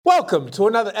Welcome to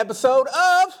another episode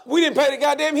of We didn't pay the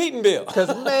goddamn heating bill. Because,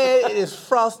 man, it is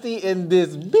frosty in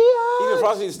this Even bitch.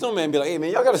 Frosty the Snowman be like, hey,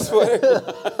 man, y'all got a sweater?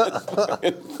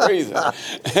 It's freezing.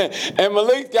 And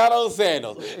Malik got on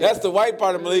sandals. That's the white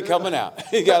part of Malik coming out.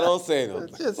 He got on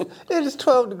sandals. It is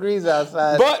 12 degrees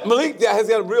outside. But Malik has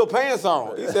got real pants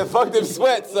on. He said, fuck them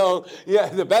sweats. So, yeah,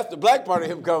 that's the black part of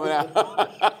him coming out.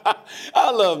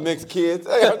 I love mixed kids.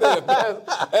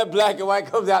 That black and white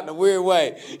comes out in a weird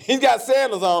way. He's got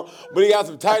sandals on, but he got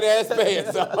some tight-ass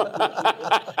pants on.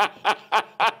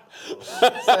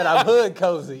 Said I'm hood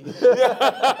cozy.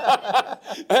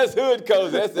 That's hood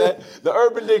cozy. That's that. The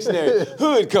Urban Dictionary.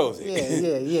 Hood cozy.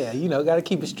 Yeah. You know, got to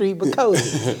keep it street but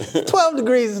cozy. 12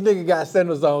 degrees, this nigga got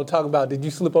sandals on, talking about, did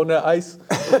you slip on that ice?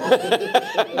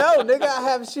 No, nigga, I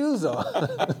have shoes on.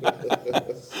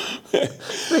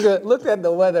 Nigga looked at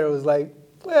the weather and was like,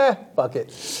 fuck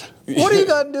it. What are you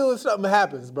going to do if something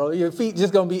happens, bro? Your feet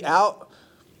just going to be out?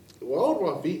 Why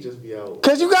would my feet just be out?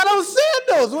 Because you got on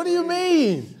sandals. What do you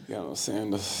mean? You got on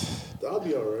sandals. I'll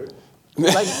be all right.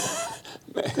 Like,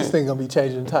 this thing going to be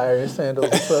changing tires and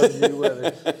sandals in 12 degree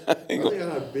weather. I think I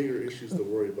have bigger issues to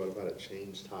worry about if I had to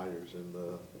change tires in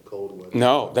the cold weather.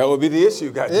 No, that would be the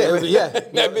issue, goddamn. Yeah.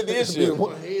 That'd be the issue.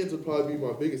 My hands would probably be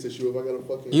my biggest issue if I got a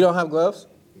fucking... You don't have gloves?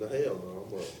 The hell no.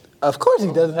 I'm up. Of course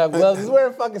he doesn't have gloves. He's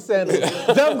wearing fucking sandals.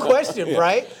 Dumb question,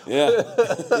 right? Yeah.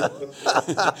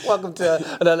 Welcome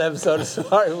to another episode of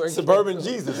Sorry We're Suburban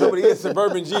Jesus. Somebody is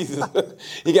Suburban Jesus.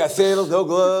 He got sandals, no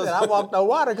gloves. I walked on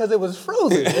water because it was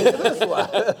frozen. That's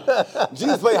why.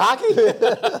 Jesus play hockey?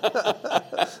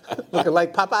 Looking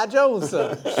like Popeye Jones'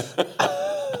 son.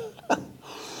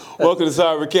 Welcome to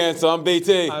Sorry We're Canceled. I'm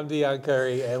BT. I'm Deion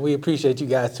Curry, and we appreciate you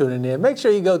guys tuning in. Make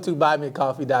sure you go to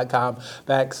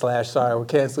buymeacoffee.com/Sorry We're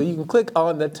Canceled. You can click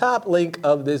on the top link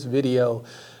of this video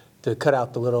to cut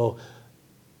out the little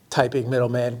typing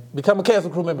middleman. Become a Cancel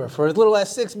Crew member for as little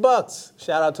as $6.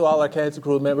 Shout out to all our Cancel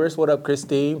Crew members. What up,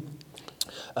 Christine?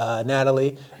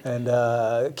 Natalie, and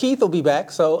Keith will be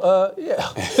back, so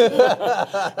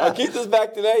yeah. Keith is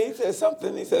back today. He said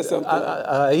something. He's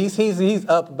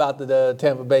up about the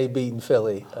Tampa Bay beating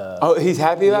Philly. He's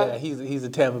happy about Yeah, it? he's a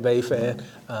Tampa Bay fan.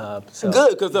 So.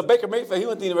 Good, because Baker Mayfield, he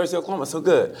went to the University of Oklahoma, so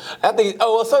good. I think,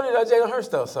 so did Jalen Hurts,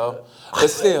 though, so, but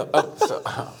still. I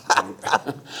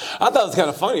thought it was kind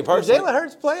of funny, personally. Did Jalen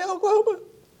Hurts play at Oklahoma?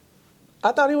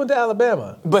 I thought he went to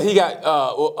Alabama. But he got,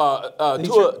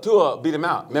 Tua beat him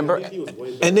out, remember? He was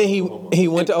way And then he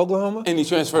went to Oklahoma? And he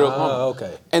transferred to Oklahoma. Oh,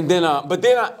 okay. And then,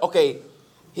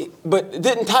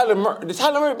 didn't Tyler Murray, did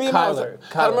Tyler Murray beat him out?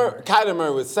 Kyler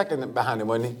Murray was second behind him,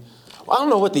 wasn't he? Well, I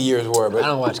don't know what the years were, but I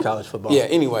don't watch college football. yeah.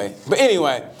 Anyway,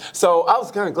 so I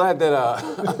was kind of glad that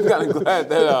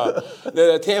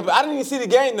that Tampa. I didn't even see the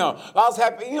game though. I was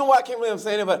happy. You know what? I can't believe I'm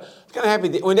saying it, but I'm kind of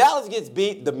happy when Dallas gets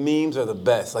beat. The memes are the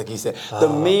best, like you said. The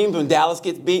memes when Dallas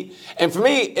gets beat, and for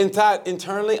me,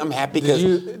 internally, I'm happy because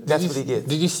that's what he gets.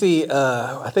 Did you see?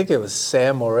 I think it was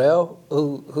Sam Morrell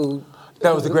who.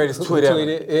 That was the greatest tweet ever.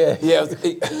 Tweeted, yeah.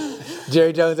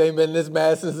 Jerry Jones ain't been this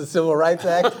mad since the Civil Rights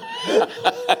Act.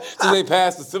 Since they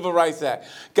passed the Civil Rights Act.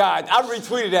 God, I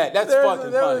retweeted that. That's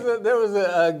fucking funny. There was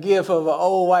a gif of an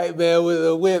old white man with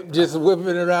a whip just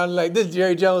whipping around like this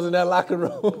Jerry Jones in that locker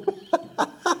room.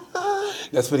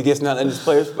 That's what he gets now in his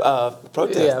players'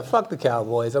 protest. Yeah, fuck the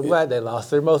Cowboys. I'm glad they lost.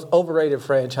 They're the most overrated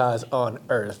franchise on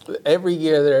earth. Every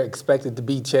year they're expected to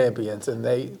be champions, and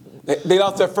they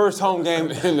lost their first home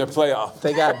game in the playoffs.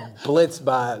 They got blitzed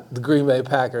by the Green Bay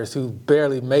Packers, who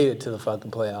barely made it to the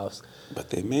fucking playoffs. But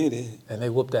they made it. And they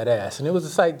whooped that ass. And it was a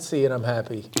sight to see, and I'm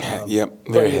happy. Yep,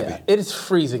 very happy. It is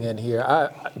freezing in here.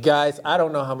 Guys, I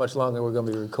don't know how much longer we're going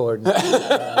to be recording.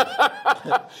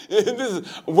 This is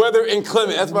weather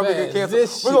inclement. That's why we're going to cancel.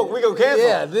 We're going to cancel.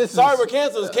 Yeah, Sorry, we're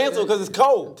canceled. It's canceled because it's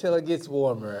cold. Until it gets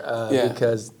warmer,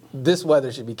 because this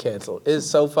weather should be canceled. It's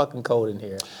so fucking cold in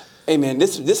here. Hey, man,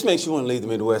 this makes you want to leave the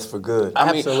Midwest for good.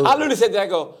 Absolutely. I literally said that. I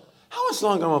go, how much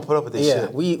longer am I going to put up with this shit?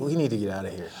 Yeah, we need to get out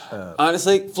of here.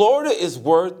 Honestly, Florida is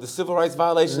worth the civil rights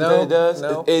violations that it does.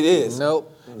 No, it is.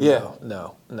 Nope. Yeah.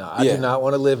 No. I do not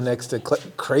want to live next to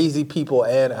crazy people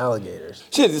and alligators.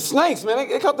 Shit, the snakes, man.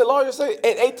 They caught the lawyer say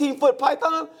an 18-foot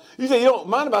python. You say you don't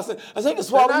mind about snakes. A snake can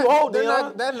swallow you whole,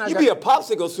 Deion. You be a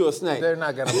popsicle to a snake. They're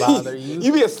not going to bother you.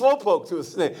 You be a slowpoke to a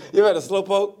snake. You ever had a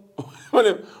slowpoke?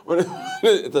 when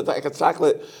it's like a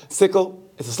chocolate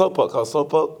sickle, it's a slowpoke called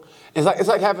slowpoke. It's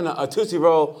like having a Tootsie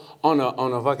Roll on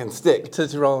a fucking stick,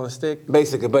 Tootsie Roll on a stick.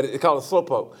 basically. But it's called a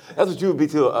slowpoke. That's what you would be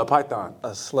to a python.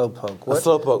 A slowpoke.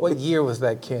 Slowpoke. What year was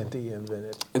that candy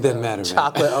invented? It doesn't matter, man.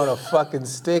 Chocolate on a fucking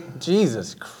stick?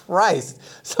 Jesus Christ.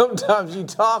 Sometimes you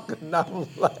talk and I'm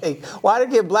like, why did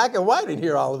it get black and white in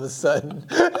here all of a sudden?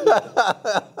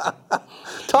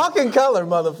 Talk in color,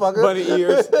 motherfucker. Bunny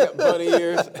ears, bunny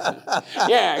ears.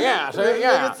 Yeah. So,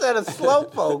 yeah. Nigga said a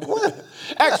slowpoke. What?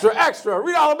 Extra.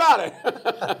 Read all about it.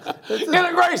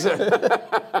 Integration.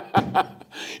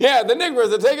 Yeah, the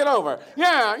Negroes are taking over.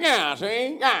 Yeah.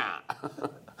 See, yeah.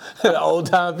 An old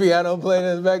time piano playing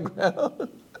in the background.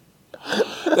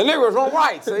 The Negroes want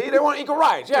rights. See, they want equal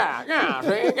rights. Yeah.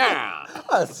 See, yeah.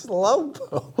 A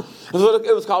slowpoke. That's what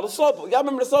it was called, a slowpoke. Y'all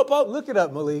remember the slowpoke? Look it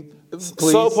up, Malik. Please.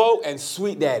 Slowpoke and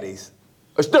Sweet Daddies.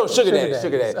 Or still Sugar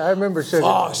Daddies. I remember Sugar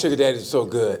Oh, Daddies. Sugar Daddies is so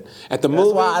good. At the That's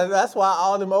movie. that's why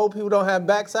all them old people don't have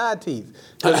backside teeth.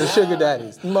 Because of sugar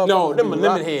daddies. No, them are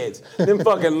lemon heads. Them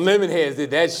fucking lemon heads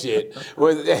did that shit.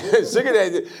 Sugar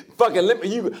Daddies fucking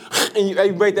lemon. You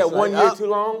wait that one year too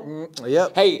long.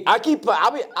 Yep. Hey, I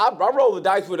roll the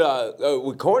dice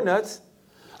with corn nuts.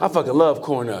 I fucking love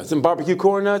corn nuts. And barbecue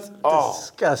corn nuts. Oh,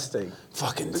 Disgusting.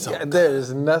 fucking so good. There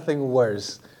is nothing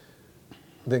worse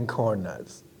than corn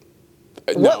nuts.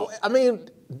 No. What, I mean,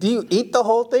 do you eat the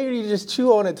whole thing or do you just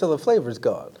chew on it till the flavor's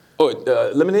gone? Oh,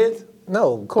 lemon heads?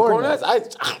 No, corn Nuts?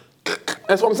 nuts.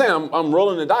 That's what I'm saying. I'm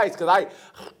rolling the dice because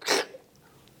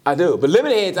I do. But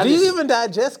lemon heads, Do you even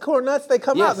digest corn nuts? They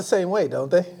come out Yes. the same way, don't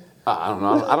they? I don't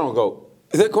know. I don't go.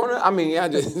 Is that corn nut? I mean, I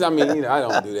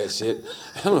don't do that shit.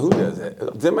 I don't know who does that.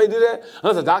 Does anybody do that?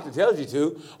 Unless a doctor tells you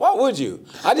to. Why would you?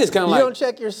 I just kind of You like don't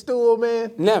check your stool,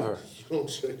 man? never.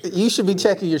 You should be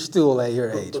checking your stool at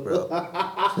your age, bro.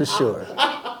 For sure.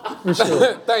 For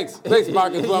sure. Thanks,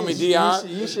 Marcus Plummy, Dion.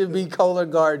 You should be color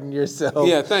guarding yourself.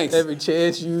 Yeah, thanks. Every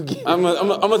chance you get. I'm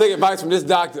gonna take advice from this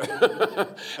doctor.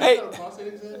 Hey,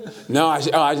 no,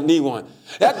 I need one.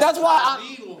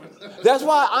 That's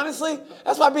why honestly,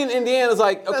 that's why being in Indiana is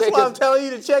like okay. That's why I'm telling you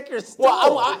to check your stool.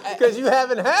 Well, Because you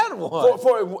haven't had one.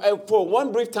 For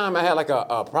one brief time, I had like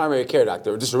a primary care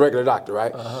doctor, just a regular doctor,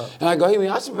 right? And I go, hey, man,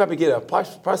 I should probably get a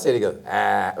prostate. He goes,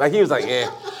 like he was like,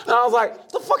 yeah. And I was like,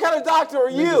 the fuck kind of doctor are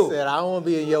He you? said, I don't want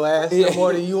to be in your ass no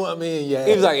more than you want me in your ass.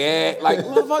 He was like, yeah, like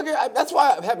motherfucker. That's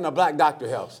why having a black doctor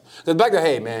helps. Because black doctor,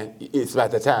 hey man, it's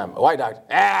about that time. A white doctor,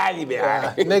 you be all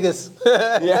right. Niggas.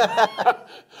 Yeah.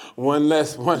 One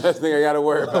less thing I gotta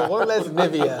worry about. One less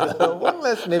Nivea. One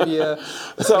less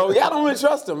Nivea. So yeah, I don't really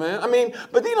trust them, man. I mean,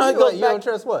 but you know, it goes You back. don't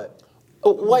trust what?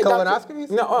 White Colonoscopies?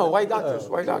 No, white doctors.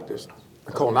 White doctors.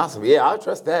 Colonoscopy, yeah, I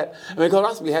trust that. I mean,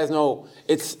 colonoscopy has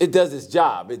it does its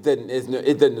job. It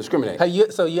doesn't discriminate.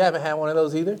 So you haven't had one of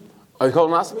those either? A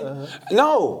colonoscopy?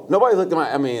 No, nobody's looked at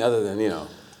other than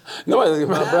nobody's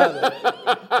looked at my brother.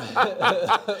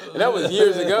 And that was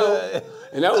years ago.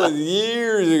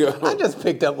 I just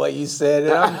picked up what you said,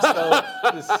 and I'm so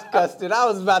disgusted. I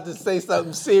was about to say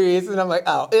something serious, and I'm like,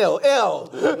 oh, ill.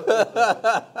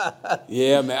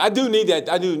 Yeah, man. I do need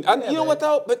that. You know what,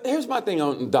 though? But here's my thing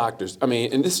on doctors. I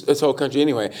mean, in this whole country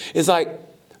anyway. It's like,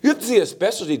 you have to see a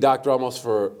specialty doctor almost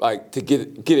for, like, to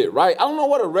get it right. I don't know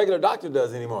what a regular doctor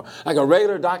does anymore. Like a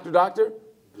regular doctor?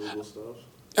 Google stuff.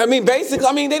 I mean,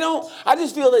 basically, they don't, I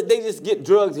just feel that they just get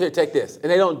drugs, here, take this.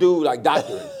 And they don't do, like,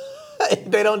 doctoring.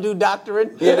 They don't do doctoring?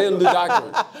 Yeah, they don't do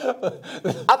doctoring.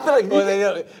 I feel like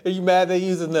Are you mad they're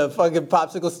using the fucking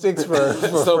popsicle sticks for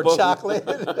chocolate?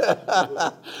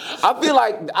 I feel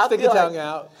like Stick your tongue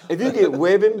out. If you get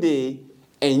WebMD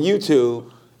and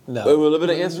YouTube, no. with a little bit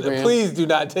of Instagram. Please do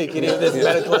not take any of this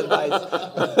medical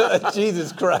advice.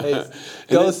 Jesus Christ.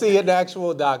 Go see an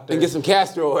actual doctor. And get some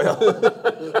castor oil.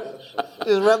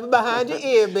 Just rub it behind your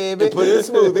ear, baby. And put it in a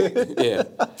smoothie. Yeah.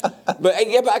 But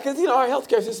because, our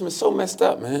healthcare system is so messed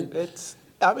up, man.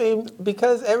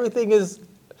 Because everything is,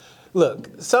 look,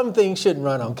 some things shouldn't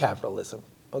run on capitalism,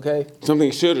 okay?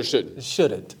 Something should or shouldn't? It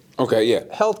shouldn't. Okay, yeah.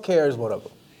 Healthcare is one of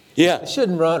them. Yeah. It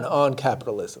shouldn't run on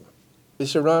capitalism. It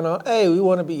should run on, hey, we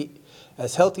want to be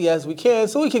as healthy as we can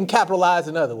so we can capitalize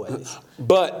in other ways.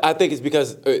 But I think it's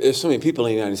because there's so many people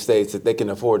in the United States that they can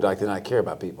afford to not care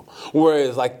about people.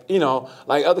 Whereas, like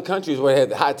other countries where they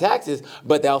have high taxes,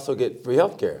 but they also get free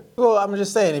health care. Well, I'm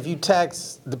just saying, if you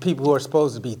tax the people who are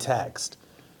supposed to be taxed,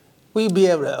 we'd be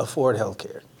able to afford health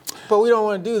care. But we don't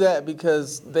want to do that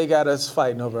because they got us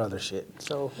fighting over other shit.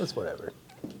 So it's whatever.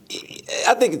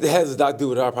 I think it has a lot to do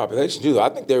with our population, too. I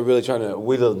think they're really trying to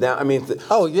wheedle it down. I mean...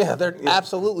 They're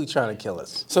absolutely trying to kill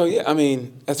us. So, yeah, I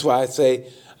mean, that's why I say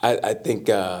I think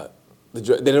they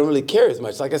don't really care as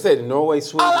much. Like I said, in Norway,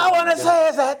 Sweden... All I want to say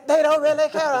is that they don't really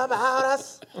care about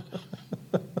us.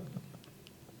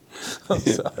 I'm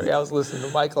sorry. I was listening to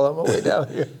Michael on my way down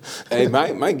here. Hey,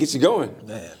 might get you going.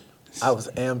 Man, I was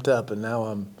amped up, and now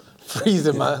I'm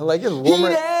freezing my, like it's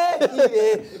warmer.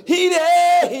 He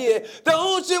there.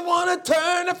 Don't you want to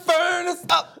turn the furnace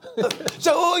up?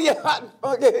 Show you hot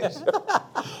fucking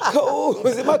cold.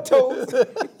 Was it my toes?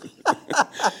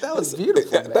 That was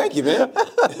beautiful, man. Thank you, man.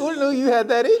 Who knew you had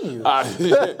that in you?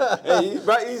 Hey, he's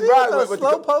right Those with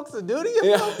slow pokes of duty?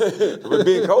 When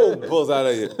being cold pulls out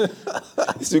of you.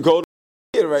 It's too cold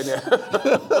to right now.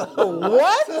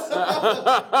 What?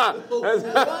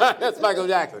 That's Michael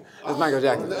Jackson. That's Michael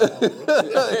Jackson.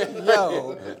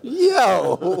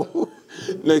 Yo.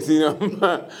 Next thing you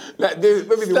know,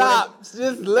 Stop.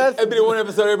 Just let's. That'd be the one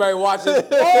episode everybody watches.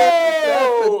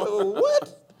 Oh!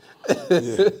 What?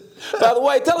 Yeah. By the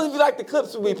way, tell us if you like the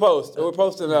clips we post. We're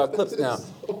posting clips now.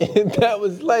 That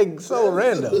was like so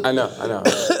random. I know.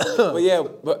 But yeah,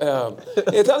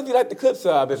 tell us if you like the clips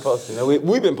I've been posting.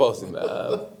 We've been posting. You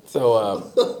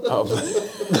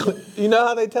know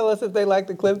how they tell us if they like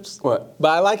the clips? What?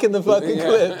 By liking the fucking Yeah.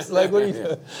 clips. Like, what are you Yeah.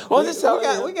 doing? Well, just tell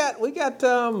we got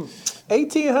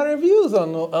 1,800 views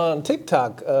on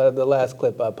TikTok. The last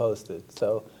clip I posted.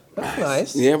 So that's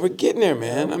nice. Yeah, we're getting there,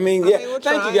 man. I mean, we're thank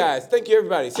trying. you guys. Thank you,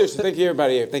 everybody. Seriously, thank you,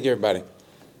 everybody here. Thank you, everybody.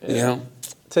 You know?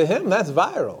 To him, that's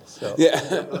viral. So. Yeah.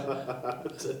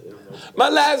 My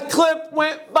last clip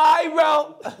went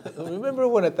viral. Remember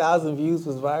when 1,000 views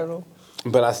was viral?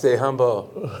 But I stay humble.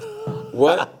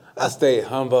 What? I stay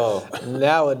humble.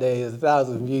 Nowadays,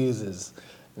 1,000 views is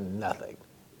nothing.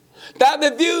 That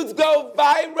the views go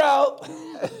viral.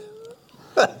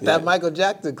 That Michael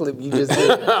Jackson clip you just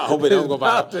did. I hope it don't go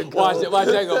About viral. to go. Watch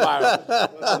that go viral.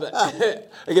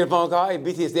 I get a phone call. Hey,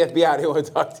 BT, it's the FBI. They want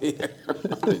to talk to you.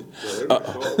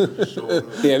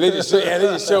 Yeah, they just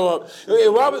show up. Hey,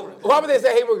 why would they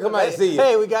say, hey, we're going to come out and see you?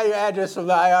 Hey, we got your address from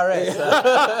the IRS.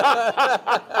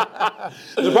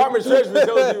 The Department of Treasury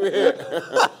told you were here.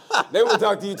 They want to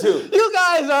talk to you, too. You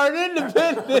guys are an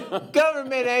independent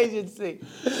government agency.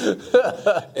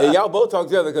 Hey, y'all both talk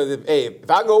together because if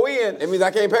I go in, it means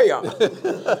I can't pay y'all.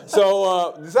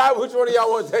 So decide which one of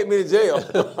y'all want to take me to jail.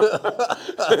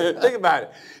 Think about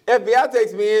it. FBI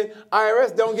takes me in,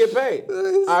 IRS don't get paid.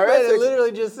 IRS takes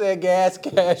literally just said gas,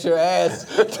 cash, or ass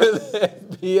to the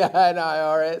FBI and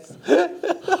IRS.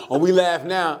 Oh, we laugh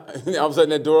now. All of a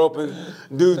sudden that door opens,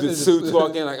 dudes in suits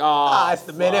walk in like, oh, It's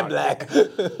the Men in Black.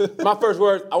 My first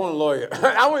words, I want a lawyer.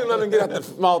 I won't even let them get out the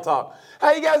small talk.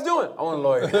 How you guys doing? I want a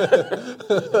lawyer.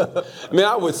 Man,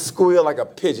 I would squeal like a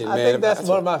pigeon, man. I think that's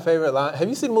one of my favorite lines. Have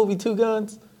you seen the movie Two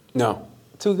Guns? No.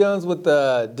 Two Guns with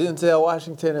Denzel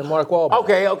Washington and Mark Wahlberg.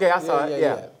 Okay, I saw it.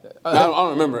 Yeah. I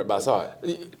don't remember it, but I saw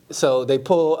it. So they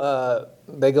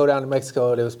they go down to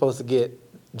Mexico. They were supposed to get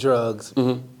drugs.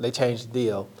 Mm-hmm. They changed the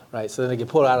deal, right? So then they get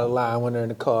pulled out of the line when they're in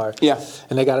the car. Yeah.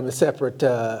 And they got them in separate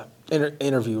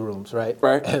interview rooms, right?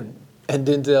 Right. And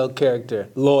Denzel character,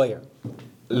 lawyer.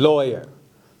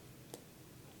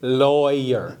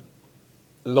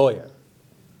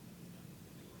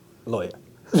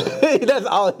 That's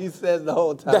all he says the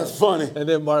whole time. That's funny. And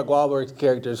then Mark Wahlberg's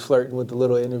character is flirting with the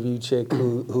little interview chick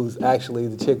who's actually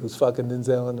the chick who's fucking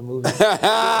Denzel in the movie.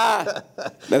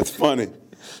 That's funny.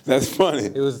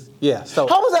 It was, yeah. So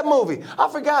How was that movie? I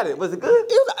forgot it. Was it good?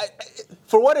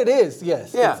 for what it is,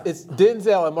 yes. Yeah. It's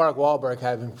Denzel and Mark Wahlberg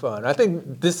having fun. I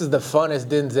think this is the funnest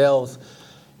Denzel's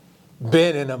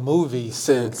been in a movie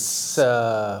since. Who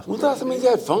thought somebody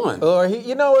had fun? Or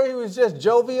where he was just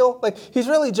jovial. Like he's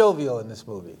really jovial in this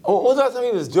movie. Oh, who thought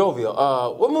somebody was jovial?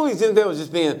 What movies Denzel was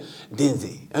just being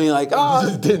Denzy? I mean, like,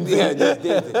 Just Denzy. Yeah, just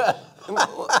Denzy.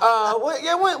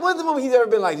 When's the movie he's ever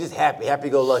been like just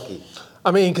happy-go-lucky? I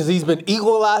mean, because he's been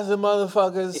equalizing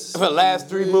motherfuckers. For the last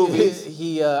 3 movies.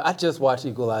 I just watched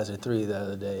Equalizer 3 the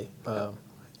other day.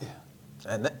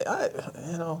 And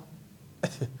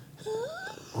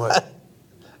What?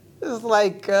 it's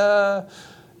like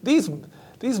these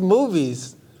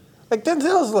movies, like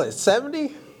Denzel's like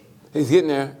 70. He's getting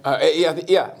there. I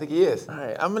think he is. All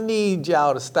right, I'm gonna need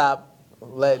y'all to stop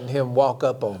letting him walk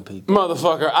up on people.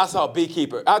 Motherfucker, I saw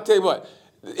Beekeeper. I'll tell you what.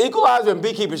 Equalizer and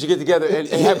Beekeeper should get together and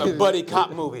have a buddy cop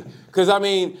movie. Because, I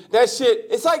mean, that shit,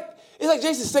 it's like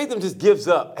Jason Statham just gives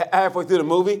up halfway through the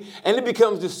movie, and it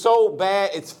becomes just so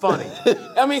bad, it's funny.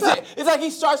 I mean, it's like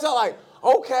he starts out like,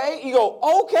 okay, you go,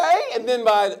 okay, and then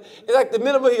it's like the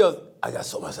middle he goes, I got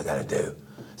so much I gotta do.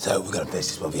 So we're gonna finish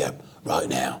this movie up right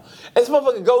now. And this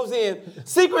motherfucker goes in,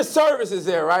 Secret Service is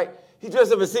there, right? He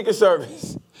dressed up in Secret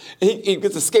Service. He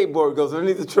gets a skateboard, goes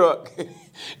underneath the truck,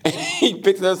 and he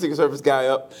picks another Secret Service guy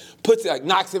up,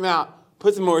 knocks him out,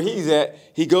 puts him where he's at.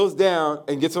 He goes down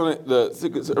and gets on the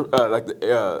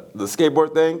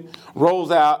skateboard thing,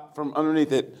 rolls out from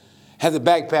underneath it, has a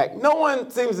backpack. No one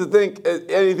seems to think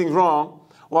anything's wrong.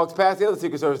 Walks past the other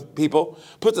Secret Service people,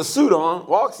 puts a suit on,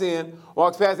 walks in,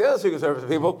 walks past the other Secret Service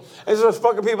people, and starts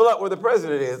fucking people up where the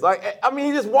president is. Like, I mean,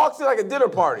 he just walks in like a dinner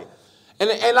party. And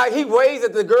like he waves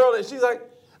at the girl and she's like,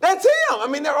 that's him. I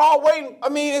mean, they're all waiting. I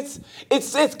mean,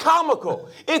 it's comical.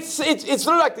 It's sort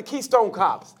of like the Keystone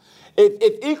Cops.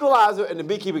 If Equalizer and the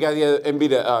Beekeeper got together and be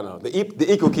the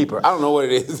Equal Keeper, I don't know what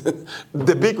it is,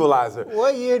 the Beequalizer.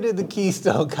 What year did the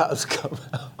Keystone Cops come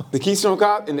out? The Keystone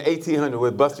Cop in the 1800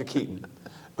 with Buster Keaton.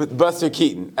 With Buster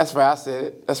Keaton. That's why I said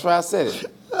it. That's why I said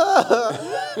it.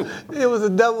 It was a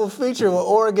double feature with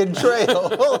Oregon Trail.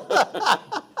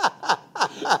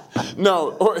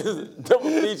 No, or it's a double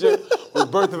feature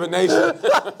with Birth of a Nation.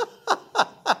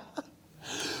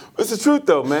 It's the truth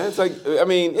though, man. It's like, I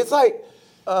mean, it's like,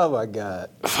 Oh my God!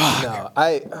 No,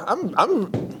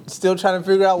 I'm still trying to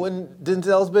figure out when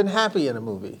Denzel's been happy in a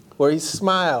movie where he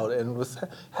smiled and was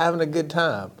having a good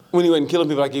time. when he wasn't killing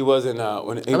people like he was in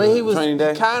He was Training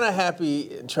Day. kind of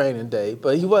happy in Training Day,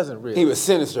 but he wasn't really. He was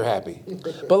sinister happy.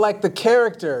 But like the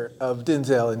character of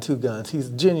Denzel in Two Guns, he's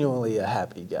genuinely a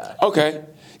happy guy. Okay.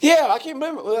 Yeah, I can't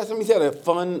remember. Last time he said a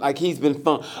fun, like he's been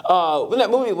fun. When that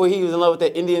movie where he was in love with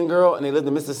that Indian girl and they lived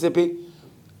in Mississippi.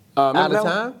 Out remember of that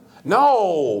Time? one?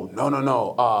 No.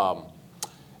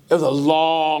 It was a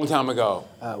long time ago.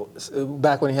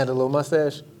 Back when he had the little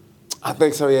mustache. I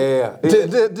think so. Yeah.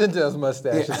 Denzel's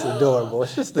mustache is adorable.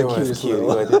 It's just the It was cutest cute.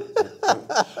 little.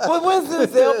 Well, when's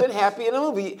Denzel been happy in a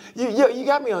movie? You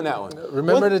got me on that one.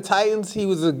 Remember the Titans? He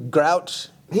was a grouch.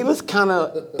 He was kind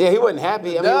of, he wasn't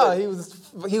happy. I mean, No, he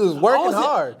was working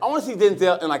hard. I want to see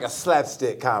Denzel in like a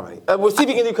slapstick comedy. We'll see if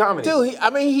he can do comedy. Dude,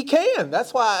 he can.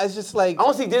 That's why it's just like I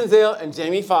want to see Denzel and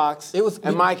Jamie Foxx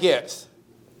and Mike Epps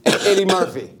and Eddie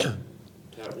Murphy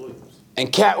Cat Williams.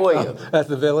 and Cat Williams. that's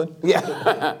the villain.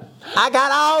 Yeah. I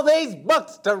got all these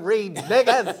books to read,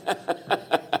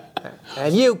 niggas.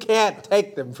 And you can't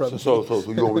take them from me. So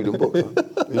you gonna read them books?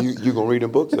 Huh? You gonna read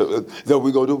them books? Is that what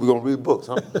we gonna do? We gonna read books,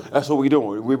 huh? That's what we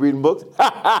doing. We reading books?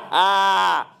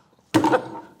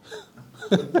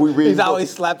 We reading He's books. always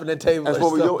slapping the table. That's or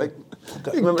what we something.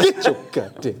 do. Remember? Get your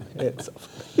goddamn hands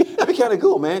off. That'd be kind of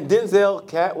cool, man. Denzel,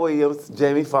 Cat Williams,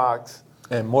 Jamie Foxx.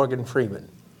 And Morgan Freeman.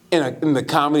 In the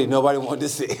comedy nobody wanted to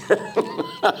see.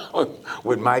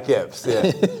 With Mike Epps, yeah.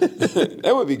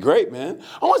 That would be great, man.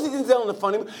 I want to see Denzel in the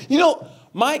funny. You know,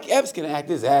 Mike Epps can act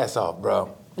his ass off,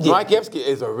 bro. Yeah. Mike Epps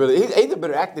is he's a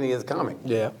better actor than he is a comic.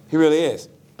 Yeah. He really is.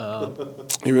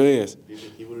 He really is. Do you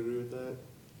think he would agree with that?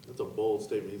 That's a bold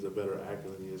statement. He's a better actor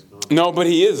than he is comic. No, but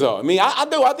he is, though. I mean, I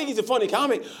do. I think he's a funny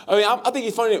comic. I mean, I think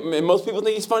he's funny, and most people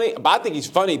think he's funny, but I think he's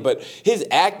funny, but his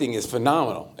acting is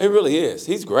phenomenal. It really is.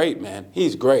 He's great, man.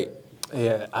 He's great.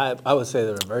 Yeah, I would say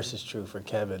the reverse is true for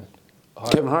Kevin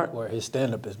Hart. Kevin Hart? Where his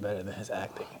stand-up is better than his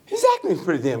acting. His acting is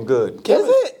pretty damn good. Is Kevin,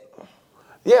 it?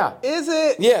 Yeah. Is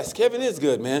it? Yes, Kevin is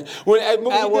good, man. At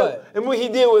what? And what he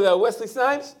did with Wesley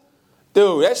Snipes,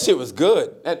 dude, that shit was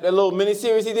good. That little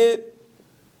miniseries he did.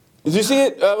 Did you see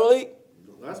it, Malik?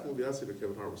 The last movie I seen of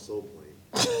Kevin Hart was Soul Plane.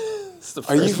 It's the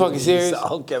Are you first fucking movie serious?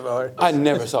 saw Kevin Hart. I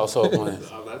never saw Soul Plane.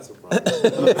 I'm not surprised.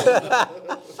 I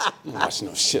don't watch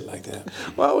no shit like that.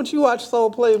 Why would you watch Soul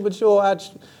Plane, but you'll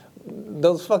watch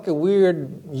those fucking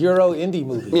weird Euro indie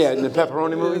movies? Yeah, in the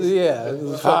pepperoni movies. Yeah.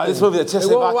 This movie, the He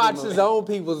Czechoslovakian won't watch movie. his own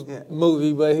people's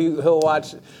movie, but he'll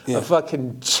watch a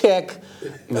fucking Czech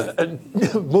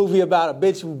movie about a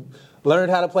bitch who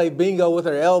learned how to play bingo with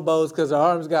her elbows because her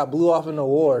arms got blew off in the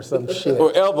war or some shit.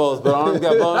 Or elbows, but arms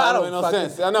got blown I out. don't Don't make no fucking-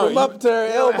 sense. I know. From up to her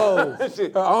elbows,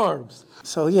 Shit. her arms.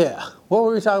 So yeah, what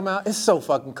were we talking about? It's so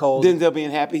fucking cold. Denzel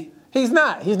being happy. He's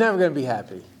not. He's never gonna be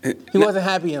happy. He wasn't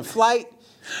happy in Flight.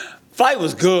 Flight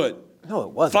was good. No, it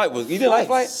wasn't. Flight was. You didn't like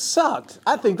Flight? Sucked.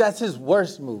 I think that's his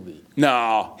worst movie.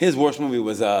 No, his worst movie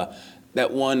was that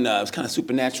one. It was kind of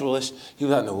supernatural-ish. He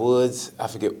was out in the woods. I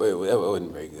forget. It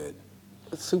wasn't very good.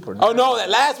 It's super. Oh no, that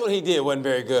last one he did wasn't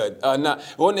very good. It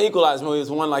wasn't the Equalizer movie. It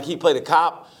was one like he played a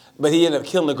cop, but he ended up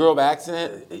killing a girl by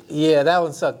accident. Yeah, that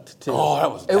one sucked too. Oh, that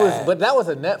was It was, bad. but that was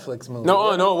a Netflix movie.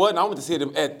 No, it wasn't. I went to see it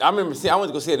I remember I went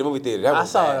to go see it at the movie theater. That I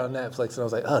was saw bad. it on Netflix and I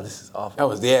was like, oh, this is awful. That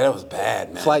was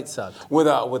bad, man. Flight sucked. With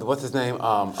what's his name?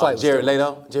 Flight was Jared good.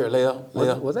 Leto. Jared Leto.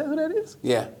 Was that who that is?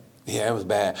 Yeah, it was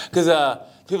bad. Cause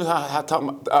people talking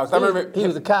about. I remember He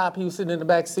was a cop. He was sitting in the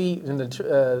back seat in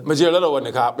the. but Jared Leto wasn't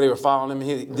a cop. They were following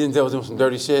him. Denzel was doing some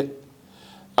dirty shit.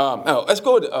 Let's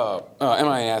go to Am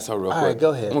I an Asshole real quick? All right, go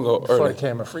ahead. I'm gonna go Before early. the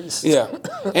camera freezes. Yeah.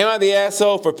 Am I the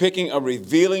asshole for picking a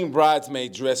revealing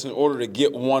bridesmaid dress in order to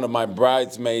get one of my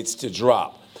bridesmaids to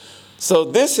drop? So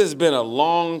this has been a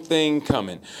long thing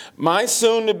coming. My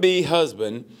soon-to-be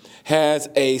husband has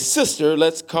a sister.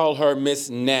 Let's call her Miss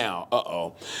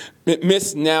Now.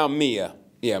 Miss Now Mia.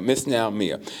 Yeah, Miss Now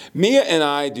Mia. Mia and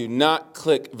I do not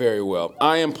click very well.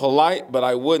 I am polite, but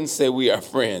I wouldn't say we are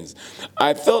friends.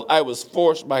 I felt I was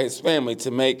forced by his family to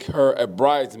make her a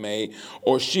bridesmaid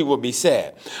or she will be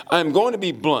sad. I'm going to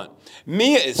be blunt.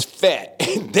 Mia is fat.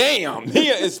 Damn,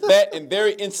 Mia is fat and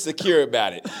very insecure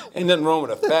about it. Ain't nothing wrong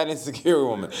with a fat, insecure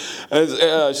woman.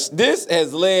 This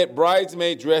has led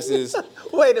bridesmaid dresses.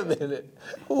 Wait a minute.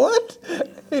 What?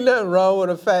 Ain't nothing wrong with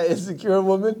a fat, insecure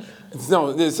woman.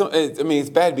 No, it's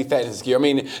bad to be fat and insecure. I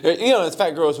mean, there's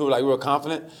fat girls who are like real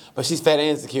confident, but she's fat and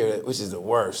insecure, which is the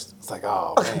worst. It's like,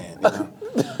 oh man,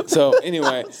 So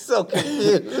anyway, So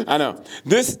confused. I know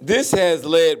this has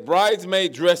led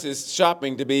bridesmaid dresses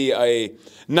shopping to be a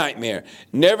nightmare.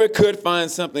 Never could find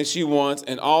something she wants,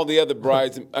 and all the other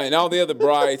brides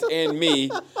and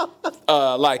me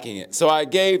liking it. So I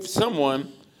gave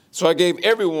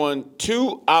everyone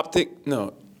two optic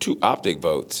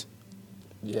votes.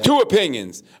 Yeah. Two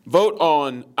opinions. Vote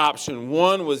on option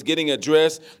 1 was getting a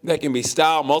dress that can be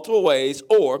styled multiple ways,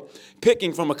 or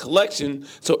picking from a collection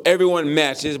so everyone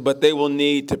matches, but they will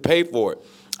need to pay for it.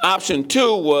 Option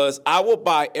 2 was I will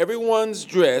buy everyone's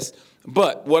dress,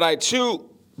 but what I choose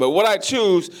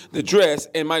the dress,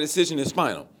 and my decision is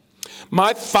final.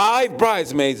 My 5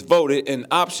 bridesmaids voted, and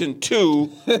option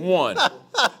 2 won.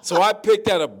 So I picked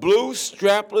out a blue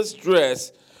strapless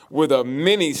dress with a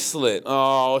mini slit.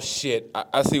 Oh, shit.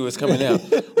 I see what's coming out.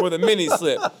 With a mini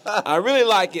slit. I really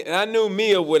like it, and I knew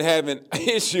Mia would have an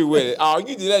issue with it. Oh,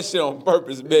 you did that shit on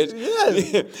purpose, bitch.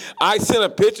 Yes. I sent a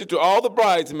picture to all the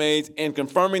bridesmaids and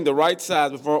confirming the right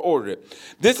size before I ordered it.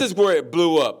 This is where it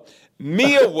blew up.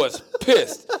 Mia was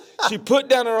pissed. She put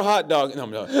down her hot dog.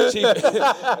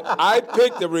 I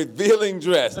picked the revealing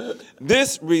dress.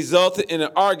 This resulted in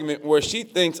an argument where she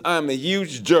thinks I'm a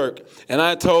huge jerk, and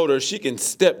I told her she can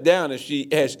step down if she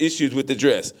has issues with the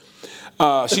dress.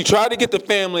 She tried to get the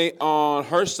family on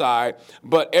her side,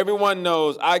 but everyone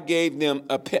knows I gave them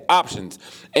options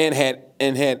and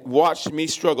had watched me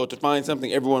struggle to find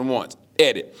something everyone wants.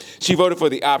 Edit. She voted for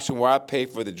the option where I pay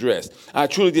for the dress. I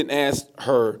truly didn't ask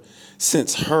her,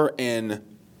 since her and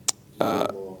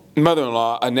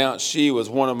mother-in-law announced she was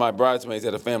one of my bridesmaids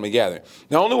at a family gathering.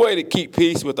 The only way to keep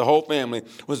peace with the whole family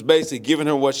was basically giving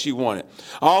her what she wanted.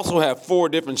 I also have 4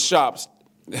 different shops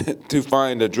to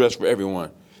find a dress for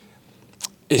everyone.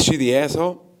 Is she the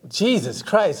asshole? Jesus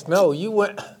Christ, no.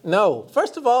 No.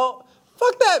 First of all,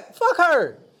 fuck that. Fuck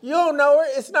her. You don't know her.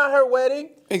 It's not her wedding.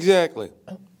 Exactly.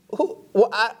 Well,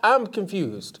 I'm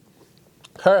confused.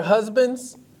 Her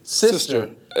husband's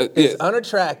sister is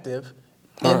unattractive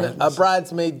in a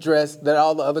bridesmaid dress that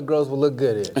all the other girls will look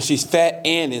good in. And she's fat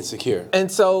and insecure.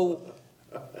 And so,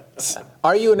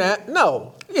 are you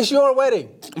No, it's your wedding.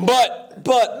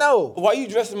 But no. Why you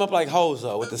dress them up like hoes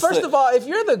though? With the First slit? of all, if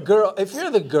you're the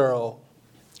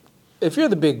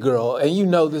big girl, and you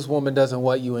know this woman doesn't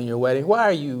want you in your wedding, why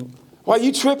are you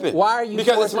tripping? Why are you?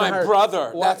 Because it's my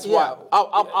brother. That's why.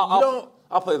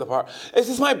 I'll play the part. It's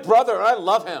just my brother, and I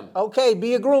love him. Okay,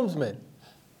 be a groomsman.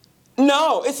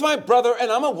 No, it's my brother,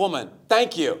 and I'm a woman.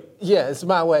 Thank you. Yeah, it's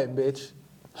my wedding, bitch.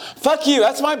 Fuck you.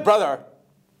 That's my brother.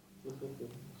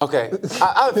 Okay,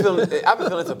 I've been feeling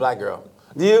it's a black girl.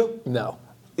 Do you? No.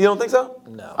 You don't think so?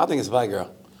 No. I think it's a black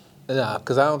girl. Nah,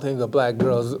 because I don't think a black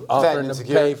girl's offering to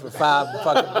pay for 5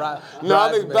 fucking No,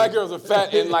 I think black girls are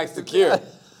fat and like secure.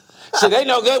 Shit, they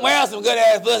no good. Wear some good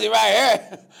ass pussy right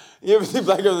here. You ever see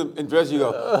black girls in dress? You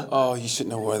go, oh, you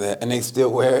shouldn't have worn that, and they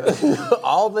still wear it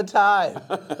all the time.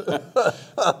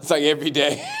 It's like every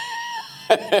day.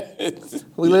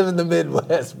 We live in the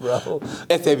Midwest, bro.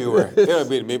 It's everywhere. It'll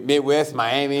be the Midwest,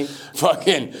 Miami,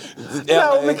 fucking.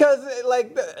 No, because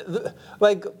like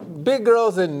big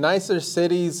girls in nicer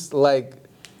cities, like,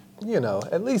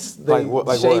 at least they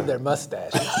shave their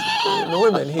mustaches. The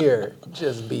women here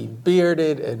just be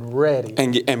bearded and ready.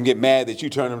 And get mad that you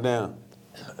turn them down.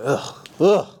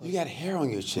 Ugh. You got hair on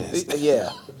your chest.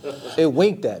 Yeah. It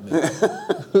winked at me.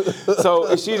 So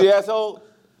is she the asshole?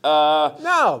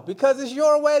 No, because it's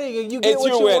your wedding and you get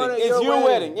what you want. It's your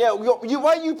wedding. Yeah.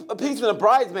 Why are you appeasing a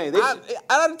bridesmaid?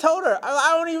 I told her.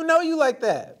 I don't even know you like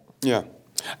that. Yeah.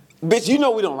 Bitch, you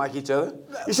know we don't like each other.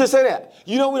 You should say that.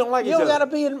 You know we don't like each other. You don't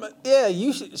gotta be in. Yeah,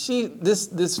 you should.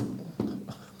 This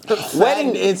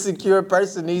wedding insecure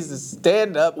person needs to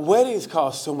stand up. Weddings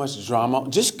cause so much drama.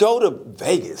 Just go to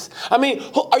Vegas. I mean,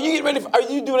 are you getting ready? Are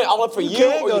you doing it all up for you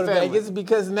can't or go your to family? Vegas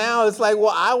because now it's like,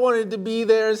 well, I wanted to be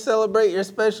there and celebrate your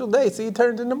special day. So it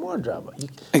turns into more drama.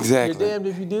 Exactly. You're damned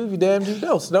if you do, you're damned if you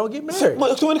don't. So don't get married.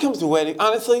 So when it comes to wedding,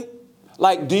 honestly,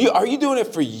 Like, are you doing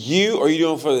it for you, or are you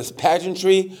doing it for this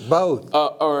pageantry? Both.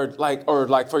 Or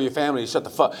like for your family to shut the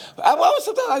fuck.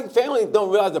 Sometimes like family don't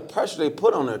realize the pressure they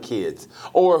put on their kids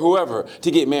or whoever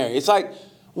to get married. It's like,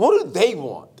 what do they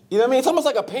want? You know what I mean? It's almost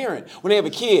like a parent when they have a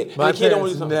kid. My and the kid don't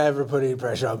parents want to do never put any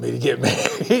pressure on me to get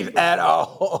married at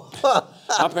all.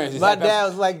 My parents just My like that. dad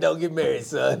was like, "Don't get married,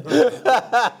 son.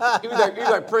 He was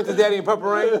like Princess Daddy and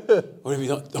Purple Rain. What if you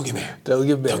don't get married? Don't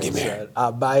get married, Don't get married. son.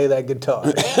 I'll buy you that guitar.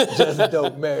 Just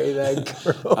don't marry that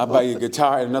girl. I'll buy you a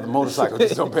guitar and another motorcycle.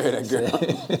 Just don't marry that girl.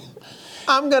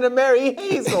 I'm gonna marry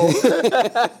Hazel."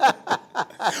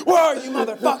 Where are you,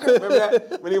 motherfucker? Remember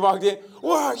that when he walked in?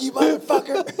 Where are you,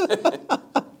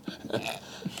 motherfucker?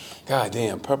 God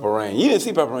damn, Purple Rain. You didn't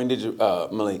see Purple Rain, did you,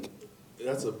 Malik?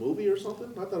 That's a movie or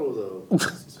something? I thought it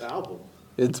was an album.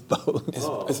 It's both.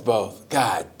 It's both.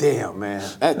 God damn, man.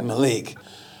 That Malik.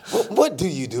 What do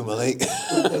you do, Malik? Make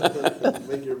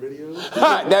your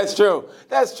videos? That's true.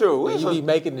 That's true. You be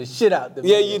making the shit out the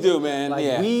Yeah, you do, man. like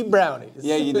yeah. weed brownies.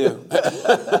 Yeah, you do.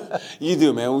 You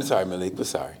do, man. We're sorry, Malik. We're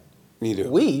sorry. You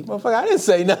do. Weed, motherfucker. I didn't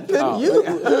say nothing. Oh. You.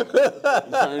 You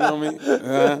turning on me?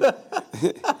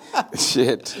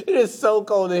 Shit. It is so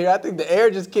cold in here. I think the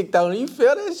air just kicked on. You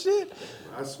feel that shit?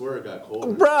 I swear it got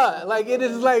colder. Bruh, like it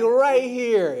is like right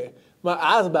here. My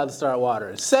eyes about to start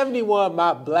watering. 71,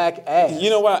 my black ass. You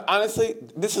know what? Honestly,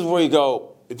 this is where you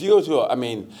go. If you go to,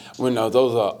 when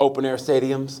those open air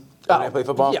stadiums when they play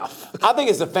football, yeah. I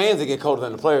think it's the fans that get colder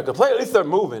than the player. Because at least they're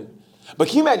moving. But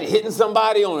can you imagine hitting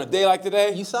somebody on a day like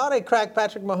today? You saw they cracked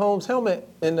Patrick Mahomes' helmet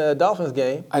in the Dolphins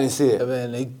game. I didn't see it. I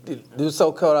mean, it was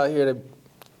so cold out here that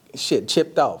shit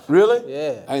chipped off. Really?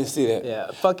 Yeah. I didn't see that.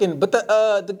 Yeah, but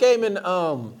the game in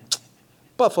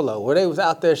Buffalo where they was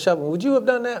out there shoveling. Would you have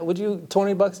done that? Would you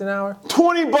 $20 an hour?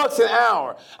 $20 an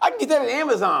hour. I can get that at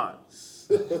Amazon.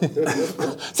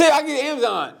 See, I can get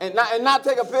Amazon and not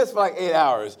take a piss for like 8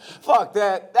 hours. Fuck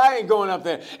that. I ain't going up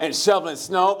there and shoveling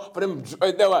snow for them.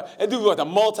 That dude was a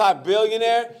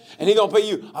multi-billionaire, and he gonna pay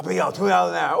you. I'll pay y'all $20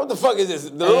 an hour. What the fuck is this?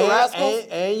 The little rascals?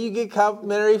 And you get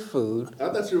complimentary food. I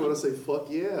thought you were going to say, fuck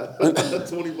yeah.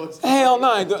 $20. Hell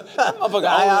no, I ain't doing. That motherfucker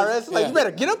IRS, like, yeah. you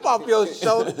better get up off your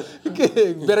shoulder.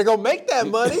 You better go make that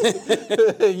money.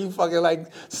 You fucking like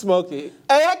Smokey.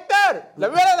 Hey, Hector!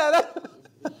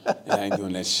 Yeah, I ain't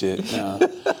doing that shit. No.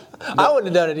 I wouldn't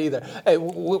have done it either. Hey,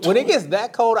 when it gets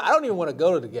that cold, I don't even want to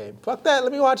go to the game. Fuck that.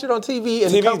 Let me watch it on TV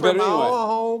and TV's come from better my anyway. own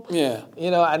home. Yeah.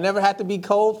 You know, I never had to be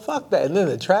cold. Fuck that. And then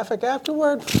the traffic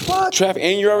afterward. Fuck. Traffic,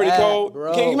 and you're already that, cold.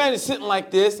 bro. Can you imagine sitting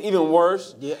like this? Even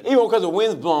worse. Yeah. Even because the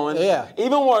wind's blowing. Yeah.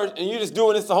 Even worse, and you just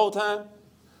doing this the whole time.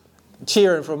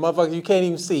 Cheering for motherfuckers you can't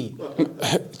even see.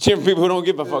 Cheering for people who don't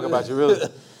give a fuck about you, really.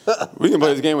 We can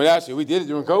play this game without you. We did it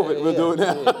during COVID. We'll do it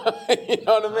now. You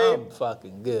know what I mean? I'm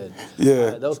fucking good.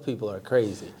 Yeah. Those people are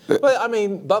crazy. But, I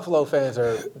mean, Buffalo fans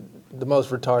are the most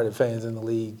retarded fans in the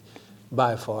league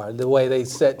by far. The way they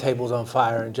set tables on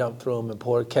fire and jump through them and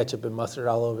pour ketchup and mustard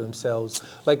all over themselves.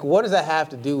 Like, what does that have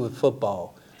to do with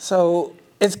football? So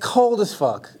it's cold as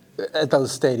fuck at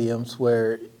those stadiums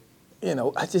where, you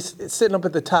know, it's sitting up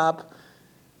at the top.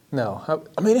 No.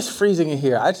 I mean, it's freezing in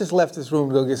here. I just left this room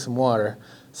to go get some water.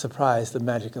 Surprise, the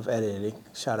magic of editing.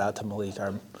 Shout out to Malik,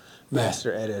 our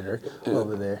master editor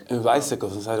over there. It was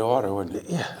icicles inside the water, wasn't it?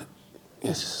 Yeah.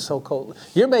 It's just so cold.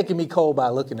 You're making me cold by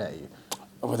looking at you.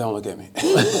 Oh, but don't look at me.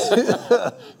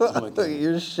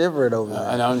 You're shivering over there.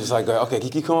 And I'm just like, okay,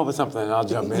 you come up with something and I'll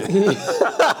jump in.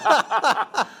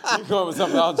 You come up with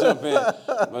something, I'll jump in.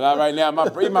 But right now, my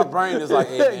brain is like,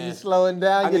 hey, man. You're slowing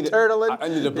down, you're turtling. I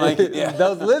need a blanket, yeah.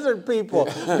 Those lizard people.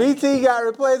 BT got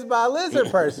replaced by a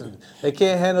lizard person. They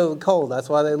can't handle the cold. That's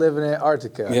why they live in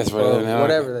Antarctica. Yes, they live in Antarctica.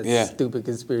 Whatever that Yeah. stupid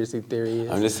conspiracy theory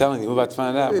is. I'm just telling you, we're about to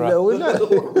find out, bro. No, we're not.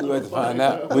 We're about to find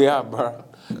out. We are, bro.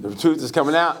 The truth is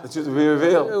coming out. The truth will be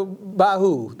revealed. By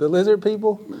who? The lizard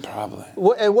people? Probably.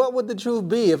 And what would the truth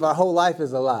be if our whole life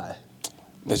is a lie?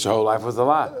 That your whole life was a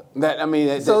lie.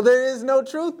 So there is no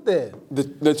truth then.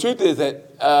 The truth is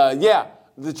that,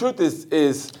 the truth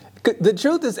is. The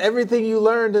truth is everything you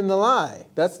learned in the lie.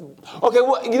 That's Okay,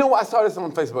 well, you know what? I saw this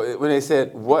on Facebook when they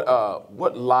said what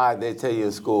lie they tell you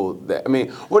in school.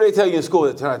 What did they tell you in school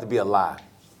that turned out to be a lie?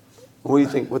 What do you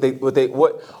think?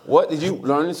 What did you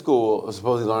learn in school or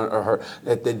supposedly learn or heard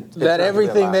that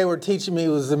everything they were teaching me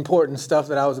was important stuff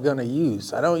that I was going to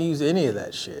use. I don't use any of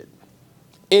that shit.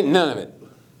 None of it.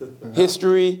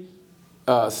 History,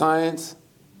 science,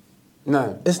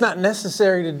 none. It's not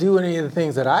necessary to do any of the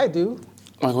things that I do.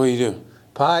 Like, what do you do?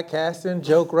 Podcasting,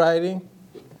 joke writing,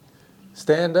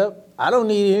 stand up. I don't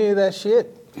need any of that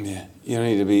shit. Yeah, you don't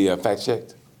need to be fact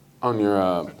checked on your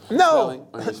No. spelling.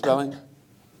 On your spelling.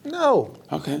 No.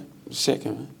 Okay, just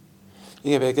checking, man.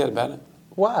 You can't make that about it.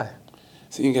 Why?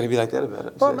 So you got to be like that about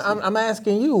it. Well, I'm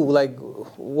asking you, like,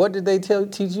 what did they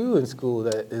teach you in school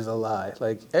that is a lie?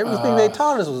 Like, everything they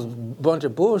taught us was a bunch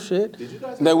of bullshit. Did you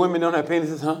guys? That women don't have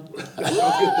penises, huh? I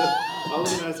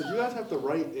was gonna ask, did you guys have to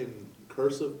write in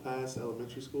cursive past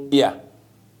elementary school? Yeah.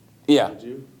 Yeah. Did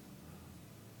you?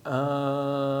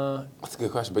 That's a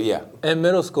good question, but yeah. In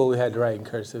middle school, we had to write in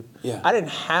cursive. Yeah. I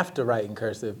didn't have to write in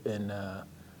cursive in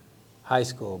high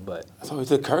school, but That's why we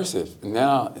took cursive.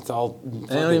 Now it's all.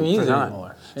 they don't even use it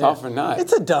anymore. It's all for naught.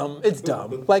 It's dumb.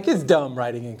 Like, it's dumb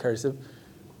writing in cursive.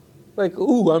 Like,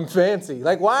 ooh, I'm fancy.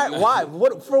 Like, why?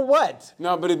 What for? What?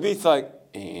 No, but it beats like.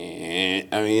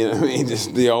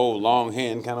 Just the old long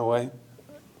hand kind of way.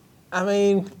 I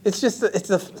mean, it's just it's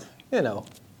the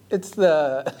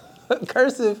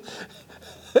cursive.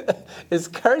 It's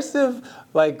cursive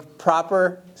like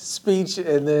proper speech,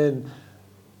 and then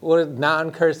what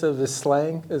non-cursive is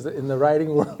slang is in the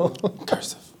writing world.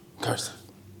 Cursive.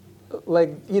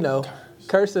 Like,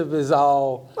 cursive is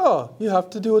all, oh, you have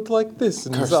to do it like this,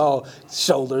 and it's all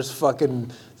shoulders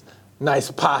fucking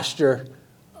nice posture.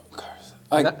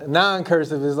 Like,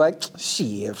 Non-cursive is like,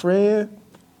 shit, friend,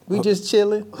 we just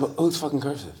chilling. who's fucking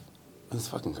cursive? Who's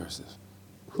fucking cursive?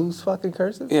 Who's fucking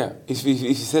cursive? Yeah, if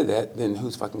you said that, then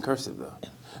who's fucking cursive though?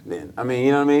 Then I mean,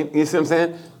 you know what I mean? You see what I'm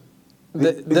saying?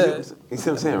 You see what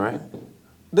I'm saying, right?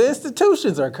 The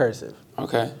institutions are cursive.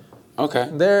 Okay.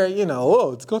 They're,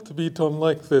 it's got to be done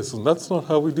like this, and that's not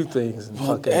how we do things. And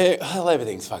Hell,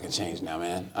 everything's fucking changed now,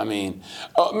 man. I mean,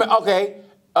 okay.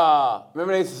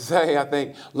 Remember they used to say, I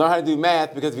think, learn how to do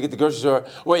math because if you get to the grocery store,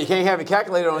 well, you can't have a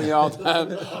calculator on you all the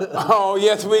time. Oh,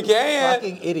 yes, we can.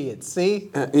 Fucking idiots,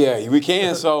 see? Yeah, we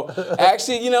can. So,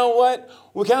 actually, you know what?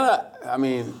 We kind of,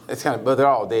 it's kind of, but they're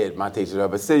all dead, my teachers are.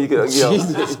 But still, you could,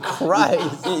 Jesus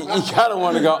Christ. You kind of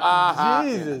want to go,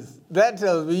 Jesus. That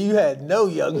tells me you had no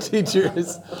young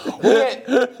teachers.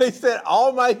 They said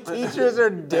all my teachers are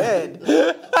dead.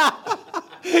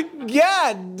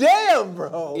 God damn,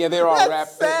 bro. Yeah, they're all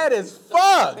That's sad as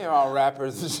fuck. They're all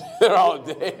rappers. They're all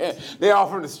dead. They're all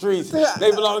from the streets.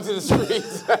 They belong to the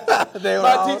streets. My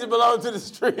teacher belonged to the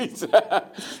streets.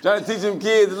 Trying to teach them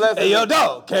kids a lesson. Hey, yo,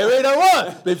 dog, carry no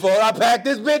one before I pack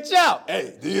this bitch out.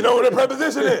 Hey, do you know what a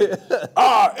preposition is?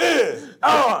 Is,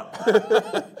 on.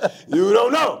 You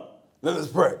don't know. Let us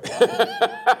pray.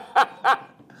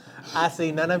 I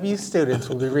see none of you students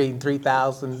will be reading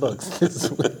 3,000 books this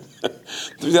week.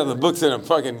 3,000 books in a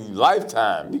fucking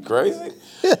lifetime. You crazy?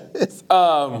 Yeah,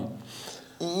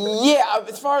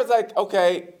 as far as like,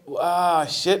 okay,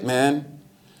 shit, man.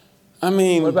 I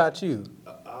mean. What about you?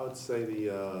 I would say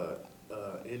the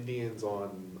Indians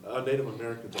Native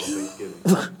Americans on Thanksgiving.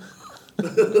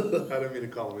 I didn't mean to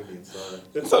call them Indians, sorry.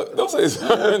 So, don't say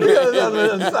sorry. Because on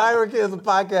the Cyber Kids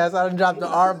podcast, I done dropped the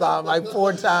R-bomb like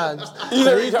 4 times.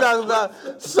 So he's talking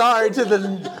about sorry to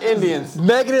the Indians.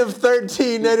 Negative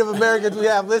 13 Native Americans we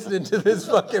have listening to this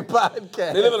fucking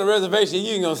podcast. They live on a reservation.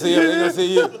 You ain't gonna see them. They gonna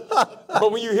see you.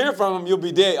 But when you hear from them, you'll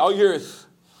be dead. All you hear is,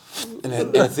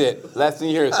 and that's it. Last thing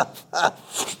you hear is,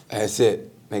 that's it.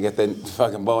 They got that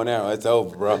fucking bow and arrow. It's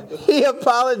over, bro. He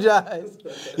apologized.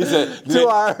 He said to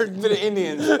the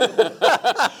Indians.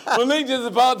 Malik just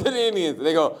apologized to the Indians.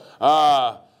 They go,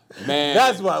 man.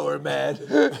 That's why we're mad.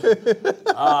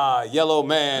 Yellow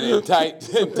man in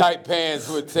tight pants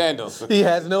with sandals. He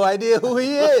has no idea who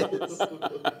he is.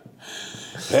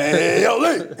 Hey, yo,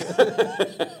 Lee.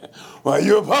 Why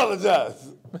you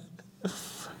apologize?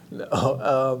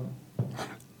 No.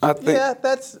 I think. Yeah,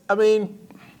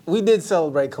 we did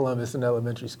celebrate Columbus in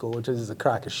elementary school, which is a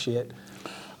crock of shit.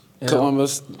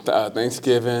 Columbus,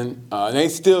 Thanksgiving, they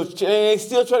still try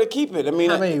to keep it. I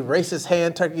mean, how many racist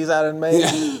hand turkeys I done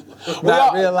made?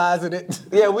 Not realizing it.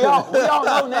 Yeah, we all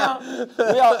know now.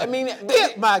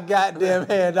 Get my goddamn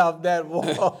hand off that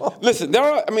wall. Listen,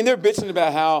 they're bitching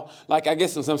about how, like, I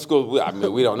guess in some schools, we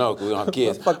don't know because we don't have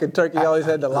kids. Fucking turkey always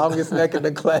had the longest neck in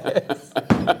the class.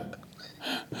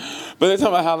 But they're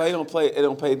talking about how they don't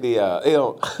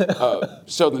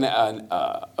show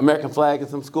the American flag in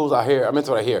some schools. That's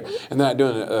what I hear. And they're not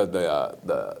doing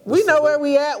the we know where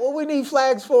we at. What we need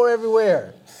flags for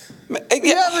everywhere.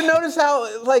 You ever notice how,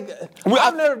 like,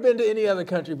 I've never been to any other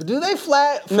country, but do they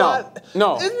fly? No.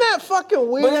 Isn't that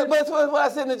fucking weird? But that's what I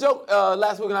said in the joke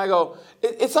last week, and I go,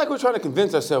 it's like we're trying to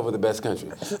convince ourselves we're the best country.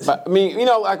 But,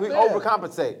 like we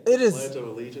overcompensate. It is. Pledge of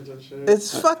Allegiance and shit.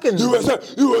 It's fucking. USA.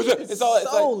 It's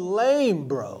so lame,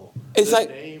 bro. It's the like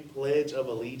name Pledge of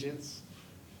Allegiance.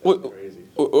 Crazy.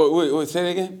 Wait, say that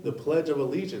again? The Pledge of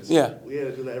Allegiance. Yeah. We had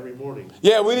to do that every morning.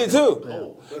 Yeah, we did too.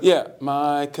 Oh. Yeah.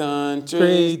 My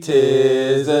country,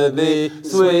 'tis of thee,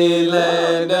 sweet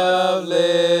land of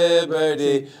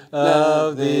liberty,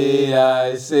 of thee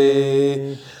I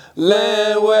sing.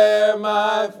 Land where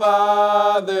my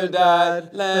father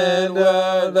died, land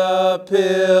where the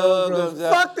pilgrims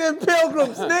died. Fuck them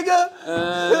pilgrims, nigga.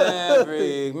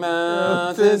 Every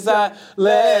mountainside,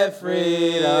 let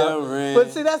freedom ring.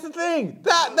 But see, that's the thing.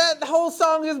 That whole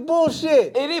song is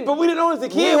bullshit. It is, but we didn't know as a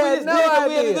kid. We We had just no did it 'cause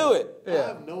we had to idea. do it. I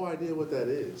have no idea what that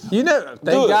is. You know, Do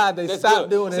thank it. God they Let's stopped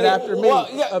do doing it See, after me, well,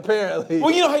 yeah. apparently. Well,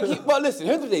 you know, well, listen,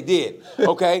 here's what they did,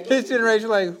 okay? This generation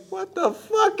like, what the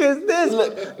fuck is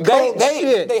this? They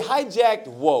shit. they hijacked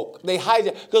woke. They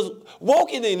hijacked, because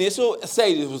woke in the initial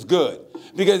stages was good,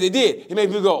 because it did. It made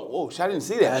people go, whoa, shit, I didn't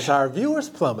see that. As our viewers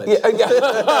plummet.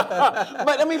 Yeah.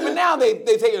 but now they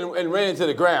take it and ran into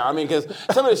the ground. I mean, because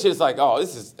some of the shit's like, oh,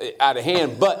 this is out of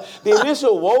hand. But the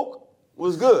initial woke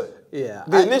was good. Yeah.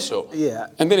 The initial. Yeah.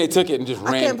 And then they took it and just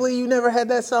ran. I can't believe you never had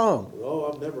that song.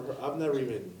 Oh, I've never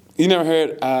even. You never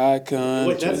heard I Country?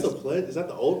 Wait, that's the pledge? Is that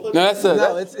the old pledge? No, that's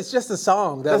No, it's just a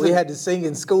song that That's we a- had to sing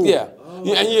in school. yeah.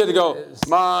 And you had to go,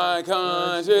 my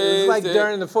country. It was like is-"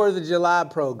 during the 4th of July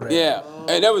program. Yeah.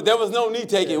 And there was no knee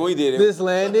taking when we did it. This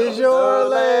land is your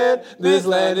land, this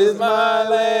land is my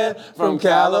land, from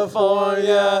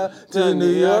California to New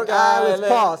York Island.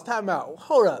 Pause, time out.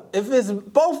 Hold up. If it's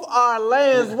both our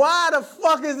lands, why the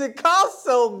fuck is it cost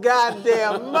so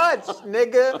goddamn much,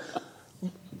 nigga?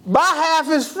 My half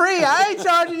is free. I ain't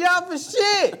charging y'all for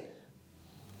shit.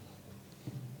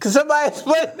 Cause somebody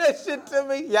explain that shit to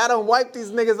me. Y'all done wiped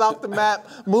these niggas off the map,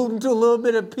 moved them to a little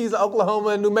bit of piece of Oklahoma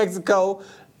and New Mexico,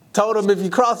 told them if you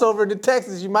cross over into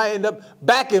Texas, you might end up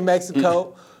back in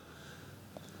Mexico.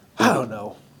 I don't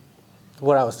know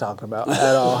what I was talking about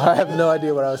at all. I have no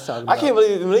idea what I was talking about. I can't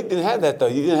believe Malik didn't have that, though.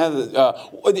 You didn't have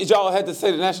the, did y'all have to say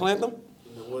the national anthem?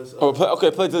 It was, Or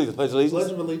Pledge Allegiance. Pledge Allegiance.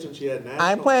 Pledge of Allegiance, she had national.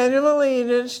 I'm pledging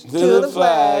allegiance to the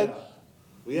flag.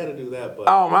 We had to do that, but.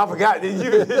 Oh, I forgot. Did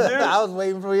you? I was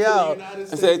waiting for y'all. United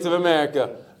And States of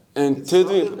America. And to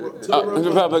the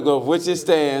Republic of which it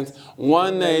stands,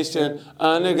 one nation,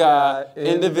 under God,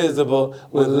 indivisible,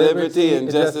 with liberty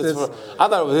and justice for. I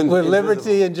thought it was With invisible.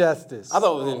 liberty and justice. I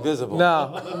thought it was invisible.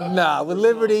 No, with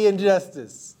liberty and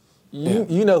justice.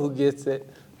 You know who gets it.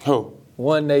 Who?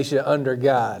 One nation under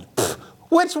God. Pfft,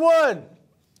 which one?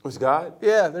 Which God?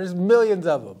 Yeah, there's millions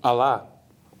of them. Allah.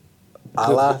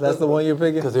 Allah, that's the one you're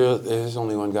picking? Because there's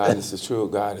only one God, and this is true.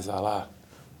 God is Allah.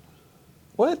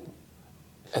 What?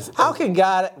 How can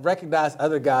God recognize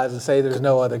other gods and say there's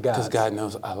no other gods? Because God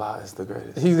knows Allah is the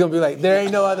greatest. He's going to be like, there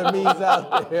ain't no other me's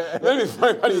out there. Maybe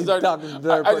I just start talking to the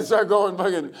third I just start going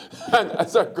fucking. I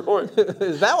start going.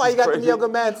 Is that why you got them Crazy. yoga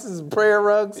mats and prayer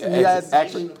rugs? You guys,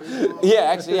 Actually,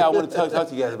 I want to talk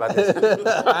to you guys about this.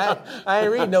 I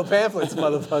ain't reading no pamphlets,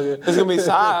 motherfucker. It's gonna be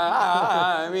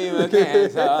sorry, we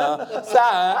can't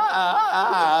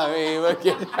sorry, we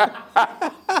can't.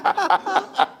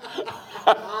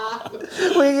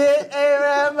 We get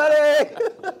Arab money.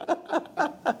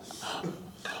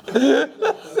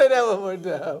 Say that one more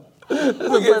time.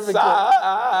 We get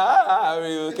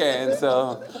sorry, we can't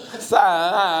so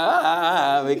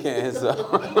sorry, we can't so.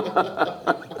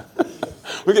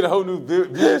 We get a whole new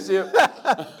viewership.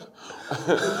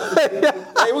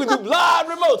 Hey, we can do live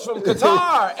remotes from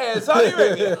Qatar and Saudi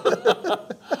Arabia.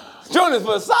 Join us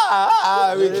for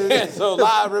Sorry, we can't so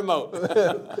live remote.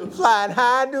 Flying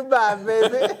high in Dubai,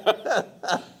 baby.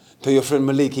 Tell your friend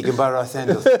Malik he can borrow our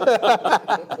sandals.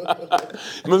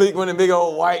 Malik wearing a big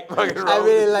old white fucking robe. I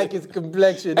really like his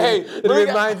complexion. Hey, it Malik-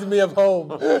 reminds me of home.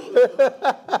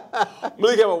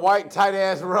 Malik have a white tight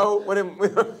ass robe with him.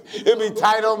 It'd be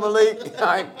tight on Malik.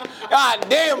 Like, God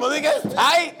damn, Malik, that's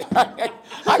tight. I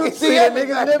can see that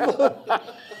everything. nigga's nipple.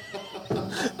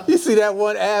 You see that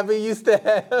one Abby used to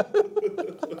have?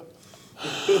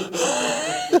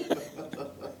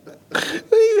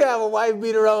 He have a white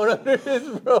beater on under his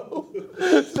robe.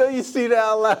 So you see that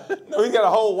a lot. No, he got a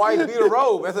whole white beater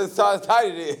robe. That's how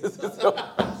tight it is. It's a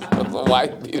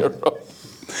white beater robe.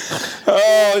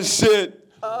 Oh shit.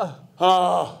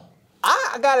 Oh.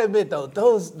 I gotta admit though,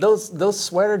 those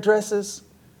sweater dresses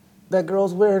that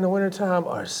girls wear in the wintertime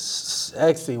are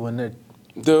sexy when they're.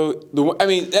 I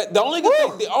mean, the only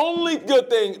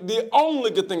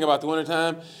good thing about the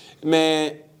wintertime,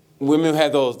 man, women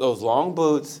have those long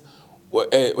boots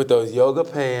with those yoga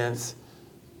pants,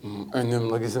 and then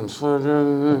look at some.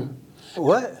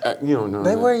 What? You don't know.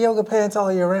 They that. wear yoga pants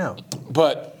all year round.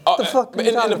 But the fuck are you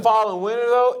in talking the fall and winter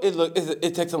though,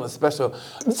 it takes on a special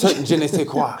certain je ne sais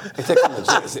quoi. It takes on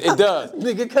a it does.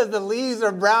 Nigga, because the leaves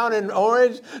are brown and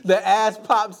orange, the ass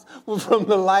pops from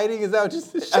the lighting. Is that what you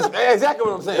said? That's exactly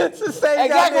what I'm saying. It's the same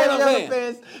exactly what goddamn I'm yellow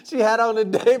saying. pants she had on the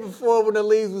day before when the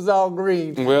leaves was all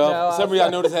green. Well, Now, some of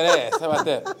y'all noticed that ass. How about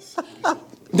that?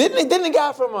 Didn't the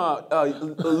guy from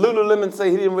Lululemon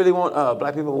say he didn't really want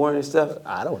black people wearing his stuff?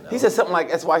 I don't know. He said something like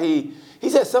that's why he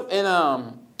said something.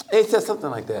 He said something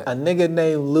like that. A nigga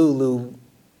named Lulu,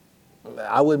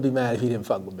 I wouldn't be mad if he didn't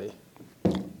fuck with me.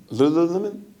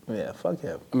 Lululemon? Yeah, fuck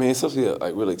him. I mean, it's supposed to be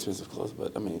like really expensive clothes,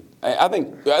 but I mean, I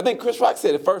think Chris Rock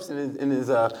said it first in his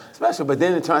special, but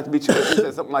then it turned out to be true. He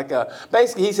said something like,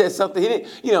 basically, he said something. He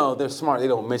didn't, they're smart. They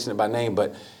don't mention it by name,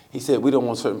 but he said we don't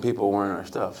want certain people wearing our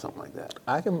stuff, something like that.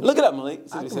 I can Look it up, Malik.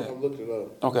 See what he said. I looked it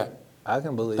up. Okay, I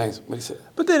can believe. thanks. What he said.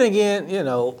 But then again,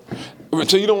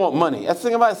 So you don't want money. That's the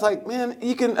thing about it. It's like, man,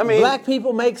 you can. I mean, black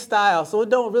people make style, so it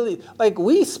don't really like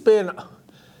we spend.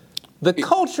 The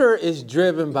culture is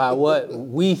driven by what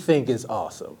we think is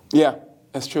awesome, yeah,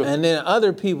 that's true. and then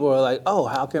other people are like, "Oh,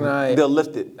 how can I? They'll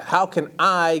lift it How can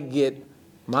I get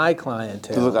my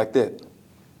clientele to look like that.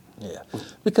 Yeah,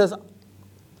 because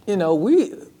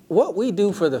what we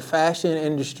do for the fashion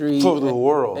industry For the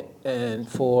world. and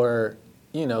for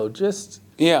just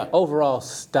Yeah. overall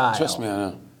style. Trust me, I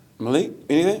know. Malik,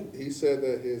 anything? He said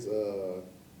that his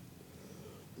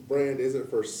brand isn't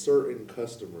for certain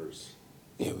customers.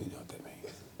 Yeah, we know what that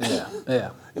means.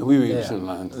 Yeah. And we read Yeah. between the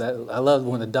lines. I love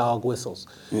when the dog whistles.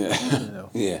 Yeah. know.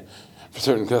 Yeah. For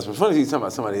certain customers. Funny you talking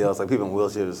about somebody else, like people in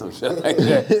wheelchairs or some shit like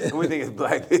that. And we think it's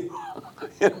black people.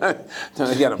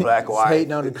 Somebody's got a black wife.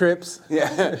 Hating on the Crips.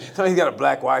 Yeah. Somebody's got a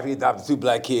black wife. He adopted 2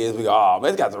 black kids. We go, oh,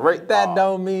 man, this guy's a rape. That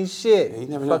don't mean shit. you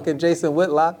never know. Fucking Jason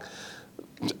Whitlock,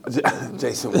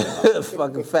 Jason.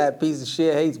 fucking fat piece of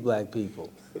shit, hates black people.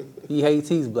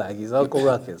 He's black. He's Uncle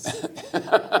Ruckus.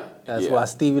 That's Yeah. why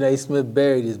Stephen A. Smith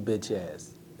buried his bitch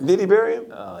ass. Did he bury him?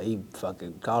 He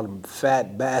fucking called him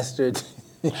fat bastard.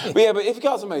 But yeah, but if you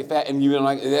call somebody fat and you don't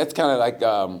like, that's kind of like,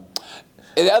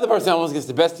 the other person almost gets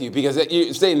the best of you because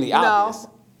you're stating the obvious. No.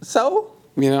 So?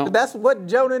 You know? That's what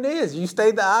Jonan is. You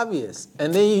state the obvious.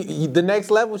 And then the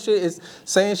next level shit is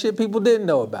saying shit people didn't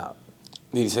know about.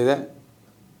 Did he say that?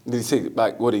 Did he say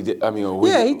like what he did? I mean, or what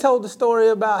Yeah, he he told the story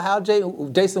about how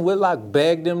Jason Whitlock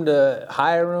begged him to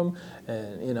hire him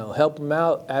and, help him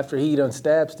out after he done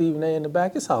stabbed Stephen A. in the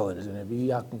back. It's all in his interview.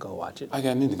 Y'all can go watch it. I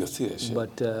need to go see that shit.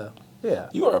 But, yeah.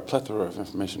 You are a plethora of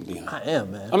information, Dion. I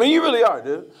am, man. I mean, you really are,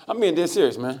 dude. I'm being dead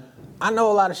serious, man. I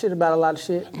know a lot of shit about a lot of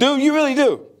shit. Dude, you really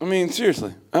do. I mean,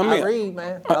 seriously. I read,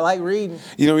 man. I like reading.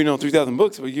 You don't read 3,000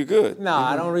 books, but you're good. No,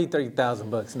 I don't read 30,000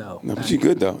 books, no. No, but you're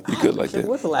good, though. You're good like that.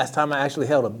 When's the last time I actually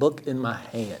held a book in my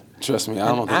hand? Trust me, I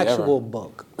don't An think actual ever.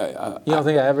 book. Hey, You don't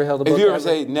think I ever held a book? If you ever ever?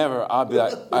 say never, I'll be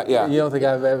like, yeah. You don't think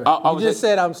I've ever? I You would just say-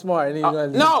 said I'm smart, and then you're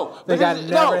gonna No, think I because-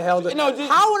 never no, held it. no,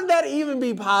 just- How would that even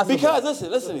be possible? Because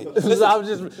listen to me. Listen. I was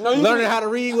just No, you learning can- how to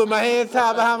read with my hands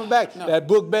tied behind my back. That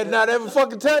book better not ever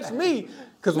fucking touch me.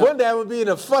 Because one day I would be in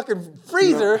a fucking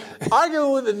freezer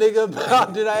arguing with a nigga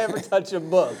about did I ever touch a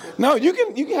book. No, you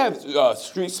can have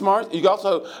street smarts. You can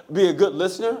also be a good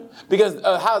listener because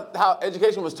how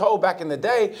education was told back in the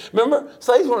day. Remember,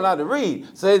 slaves weren't allowed to read,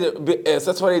 so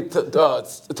that's why they told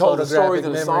the stories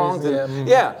and the Photographic songs. memories, And,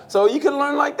 yeah. so you can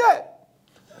learn like that.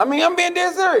 I mean, I'm being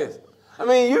dead serious. I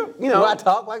mean, you know. Do I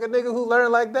talk like a nigga who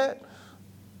learned like that?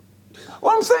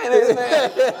 What I'm saying is,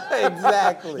 man,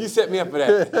 Exactly. you set me up for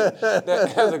that.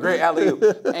 That was a great alley-oop.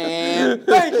 And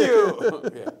thank you.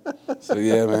 Yeah. So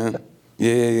yeah, man.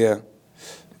 Yeah.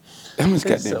 How much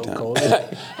goddamn so time? cold.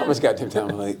 How much goddamn time?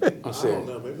 Like, I'm I don't serious.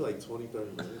 know, maybe like 20,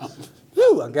 30 minutes.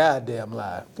 You a goddamn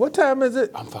lie. What time is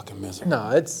it? I'm fucking miserable. No,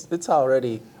 it's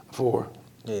already, 4.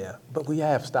 yeah. But we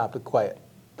have stopped it quite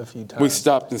a few times. We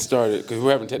stopped and started because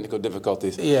we're having technical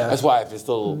difficulties. Yeah. That's why if it's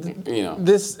still,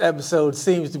 This episode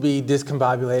seems to be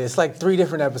discombobulated. It's like 3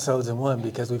 different episodes in one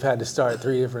because we've had to start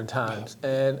 3 different times.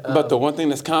 And But the one thing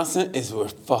that's constant is we're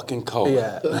fucking cold.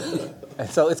 yeah. And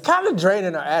so it's kind of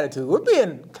draining our attitude. We're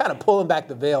being kind of pulling back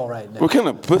the veil right now. We're kind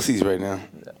of pussies right now.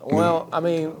 Well, I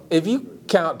mean, if you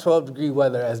count 12-degree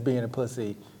weather as being a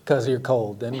pussy because you're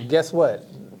cold, then guess what?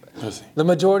 Pussy. The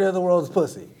majority of the world is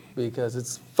pussy because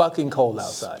it's fucking cold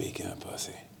outside. Speaking of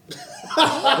pussy.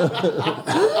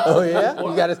 Oh yeah?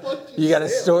 You got a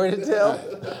story to tell?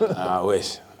 I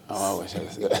wish. Oh, I wish I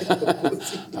was good.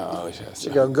 I wish I was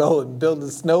You gonna go and build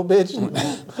a snow bitch?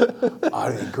 Oh,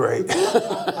 that'd be great.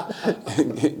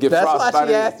 Get That's why frostbite.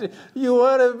 she asked her, you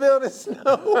want to build a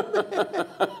snow?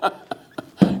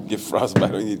 Get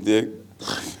frostbite on your dick.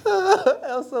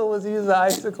 Elsa was using an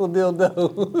icicle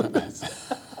dildo.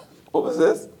 What was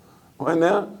this? What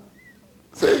now?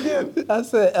 Say it again. I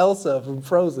said Elsa from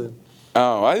Frozen.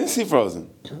 Oh, I didn't see Frozen.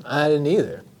 I didn't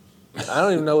either. I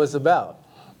don't even know what it's about.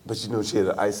 But you know she had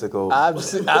an icicle. I've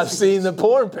seen the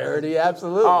porn parody,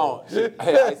 absolutely. Oh, hey,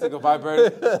 icicle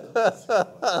vibrator.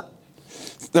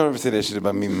 Don't ever say that shit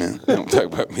about me, man. Don't talk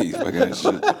about me fucking that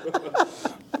shit.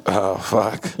 Oh,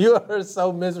 fuck. You are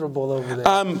so miserable over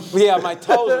there. Yeah, my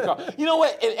toes are caught. You know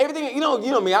what? And everything, you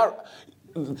know me.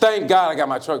 Thank God I got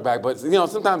my truck back. But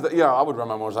sometimes, I would run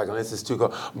my motorcycle. This is too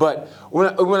cold. But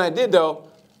when I did though,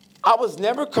 I was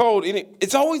never cold.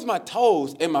 It's always my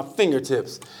toes and my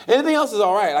fingertips. Anything else is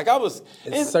all right. Like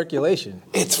it's circulation.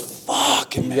 It's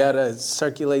fucking. You gotta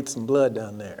circulate some blood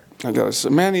down there. I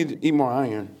need to eat more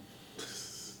iron.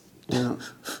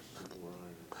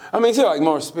 I mean, too, like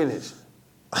more spinach.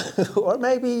 Or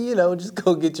maybe, just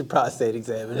go get your prostate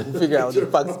examined and figure out what the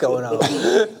fuck's going on.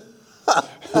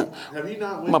 Have you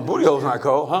not went? My booty hole's not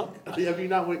cold, huh? Have you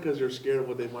not went because you're scared of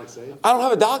what they might say? I don't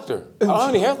have a doctor. I don't have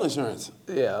any health insurance.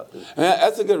 Yeah. And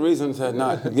that's a good reason to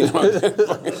not. I ain't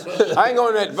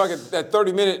going that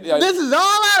 30-minute. This is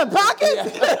all out of pocket?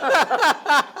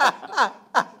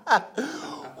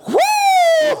 Woo!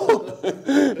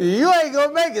 You ain't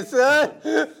gonna make it, son.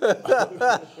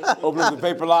 Open up the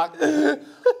paper lock.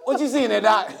 What you see in there,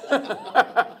 doc?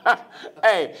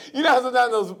 Hey, you know how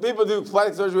sometimes those people do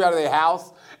plastic surgery out of their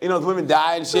house? Those women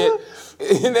die and shit.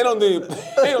 And they don't do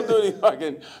any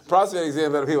fucking prostate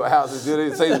exams out of people's houses, do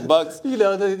they? Save $bucks. You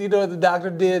know what the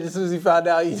doctor did as soon as he found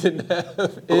out you didn't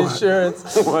have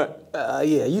insurance? What?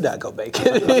 Yeah, you not gonna make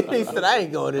it. He said, I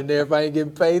ain't going in there if I ain't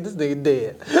getting paid. This nigga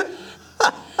dead.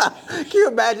 Can you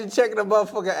imagine checking a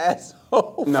motherfucker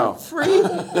asshole No. for free?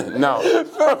 No.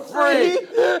 For free?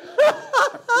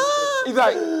 He's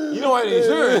like, you don't have any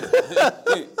insurance.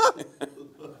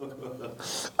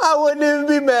 I wouldn't even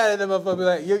be mad at them motherfucker.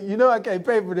 Like, you know I can't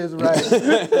pay for this, right?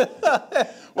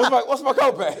 What's my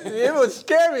copay? It would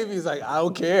scare me if he's like, I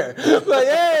don't care. Like,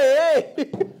 hey.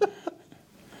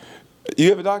 You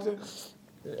have a doctor?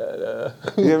 You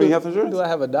have any health insurance? Do I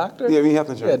have a doctor? You have any health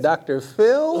Yeah, insurance? Dr.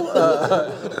 Phil,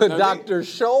 Dr.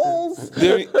 Scholes.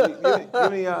 Do you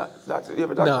have any doctor? You have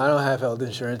a doctor? No, I don't have health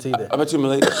insurance either. I bet you,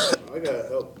 Malik. I got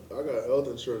health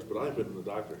insurance, but I ain't been to the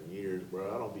doctor in years, bro.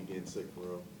 I don't be getting sick,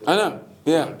 bro. I know.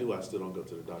 Yeah. When I do. I still don't go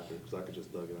to the doctor because I could just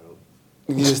thug it out.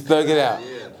 You just thug it out.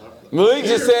 Yeah. Malik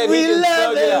just said he can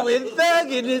thug it out. We're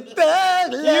thugging it,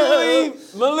 thug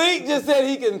love. Malik just said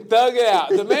he can thug it out.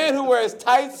 The man who wears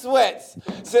tight sweats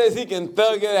says he can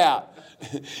thug it out.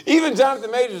 Even Jonathan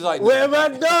Major's like, Where my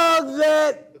dogs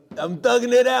at? I'm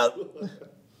thugging it out.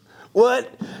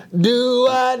 What do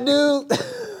I do?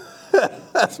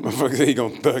 this motherfucker said he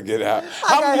gonna thug it out.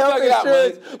 I got health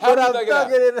insurance, but I'm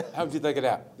thugging it out. How would you thug it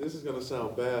out? This is gonna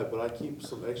sound bad, but I keep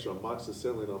some extra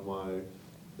amoxicillin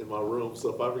in my room.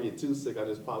 So if I ever get too sick, I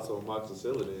just pop some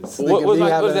amoxicillin in. What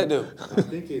does that do? I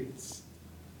think it's.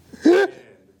 Man,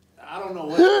 I don't know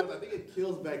what it is. I think it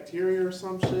kills bacteria or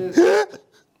some shit.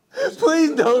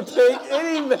 Please don't take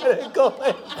any medical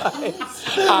advice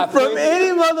from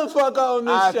any motherfucker on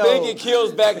this show. I think it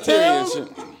kills bacteria and shit.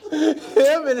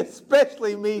 Him and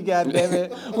especially me,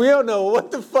 goddammit. We don't know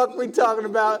what the fuck we talking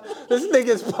about. This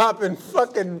nigga's popping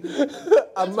fucking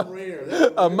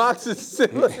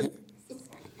amoxicillin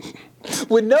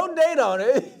with no date on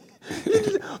it.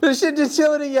 This shit just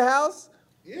chilling in your house?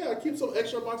 Yeah, I keep some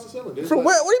extra amoxicillin. It's From like,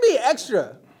 where? What do you mean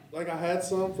extra? Like I had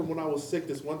some from when I was sick.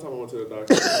 This one time I went to the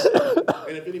doctor.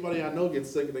 And if anybody I know gets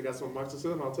sick and they got some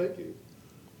amoxicillin, I'll take it.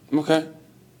 Okay.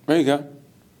 There you go.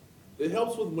 It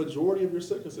helps with the majority of your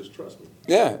sicknesses, trust me.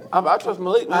 Yeah, I trust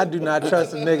Malik. I do not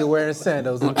trust a nigga wearing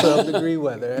sandals in 12-degree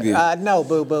weather. Yeah. No,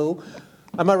 boo-boo.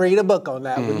 I'm going to read a book on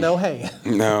that with no hand.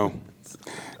 No.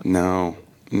 Do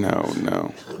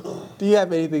you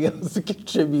have anything else to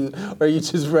contribute, or are you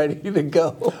just ready to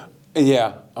go?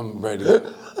 Yeah, I'm ready to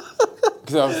go.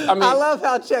 I love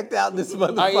how checked out this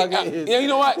motherfucker is. You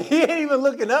know what? He ain't even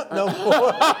looking up no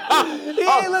more. He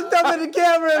ain't looked up at the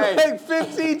camera in like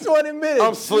 15, 20 minutes.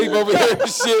 I'm asleep over here and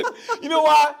shit. You know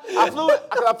why? I flew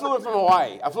in from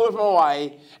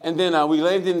Hawaii. And then we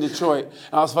landed in Detroit, and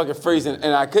I was fucking freezing,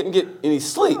 and I couldn't get any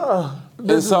sleep.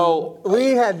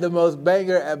 We had the most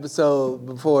banger episode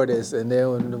before this, and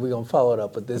then we're going to follow it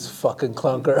up with this fucking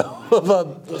clunker of a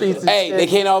piece of shit. Hey, they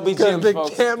can't all be gems, the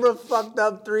folks. camera fucked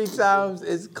up 3 times.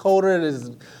 It's colder than his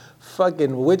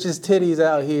fucking witch's titties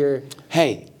out here.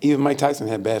 Hey, even Mike Tyson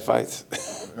had bad fights.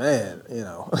 Man,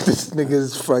 this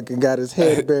nigga's fucking got his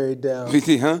head buried down.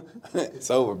 PT, huh?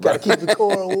 It's over, bro. Gotta keep the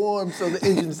core warm so the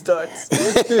engine starts.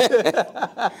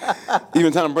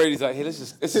 Even Tom Brady's like, hey, let's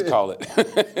just call it.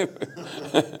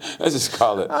 Let's just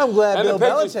call it. I'm glad And Bill the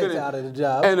Patriots Belichick's out of the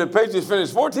job. And the Patriots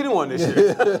finished 14-1 this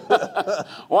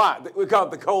year. Why? We call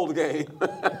it the cold game.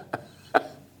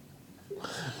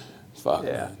 Fuck.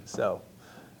 Yeah. Man. So,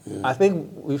 I think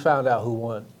we found out who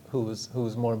won. Who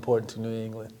was more important to New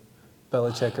England,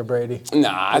 Belichick or Brady?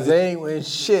 Nah, 'Cause they ain't win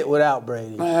shit without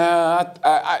Brady.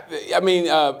 I mean,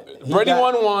 Brady got-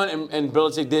 won one and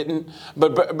Belichick didn't.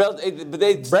 But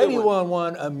they still Brady won. won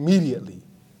one immediately.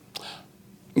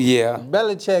 Yeah.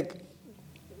 Belichick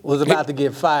was about to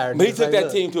get fired. But he It's took like, that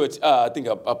look, team to I think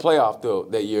a playoff though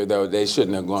that year though they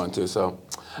shouldn't have gone to. So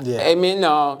Yeah. I mean,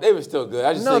 no, they were still good.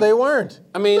 I just No, think, they weren't.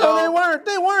 I mean, no, they weren't.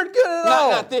 They weren't good at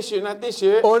all. Not this year. Not this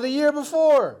year. Or the year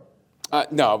before.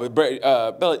 No, but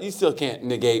Belichick, you still can't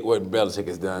negate what Belichick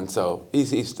has done. So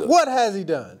he's still. What has he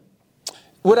done?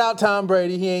 Without Tom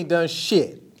Brady, he ain't done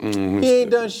shit. He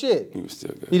ain't done shit. He was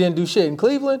still good. He didn't do shit in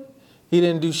Cleveland. He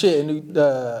didn't do shit in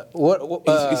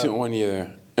He spent 1 year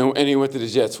there, and he went to the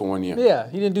Jets for 1 year. yeah,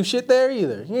 he didn't do shit there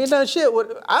either. He ain't done shit.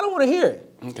 I don't want to hear it.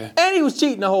 Okay. And he was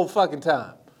cheating the whole fucking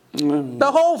time.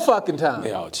 The whole fucking time.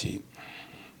 They all cheat.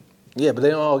 Yeah, but they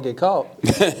don't all get caught. He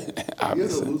has a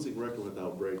Obviously. losing record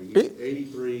without Brady. He's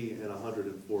 83 and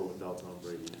 104 without Tom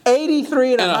Brady.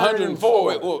 83 and And 104.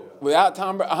 104 without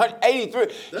Tom Brady. 83.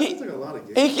 That sounds like a lot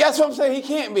of games. That's what I'm saying. He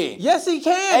can't be. Yes, he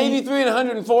can. 83 and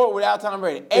 104 without Tom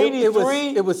Brady.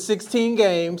 83, It was 16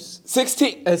 games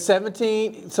 16. and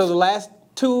 17. So the last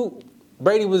two,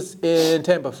 Brady was in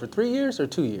Tampa for 3 years or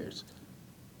 2 years?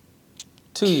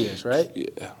 2 years, right? Yeah,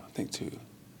 I think 2.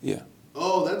 Yeah.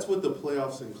 Oh, that's with the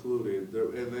playoffs included.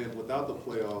 And then without the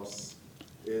playoffs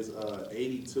is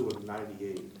 82 and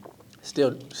 98.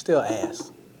 Still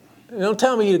ass. Don't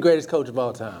tell me he's the greatest coach of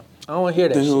all time. I don't want to hear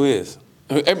that Then shit. who is?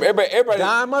 Everybody,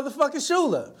 Don motherfucking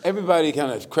Shula. everybody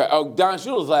kind of crap. Oh, Don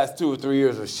Shula's last 2 or 3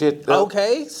 years were shit. though.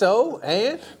 Okay, so,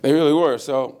 and? They really were.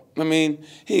 So, I mean,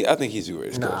 I think he's the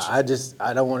greatest Nah, coach.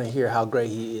 I don't want to hear how great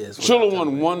he is. Shula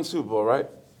won 1 Super Bowl, right?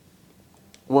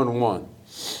 Won 1.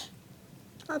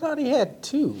 I thought he had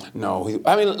 2. No,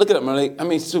 I mean, look at him. How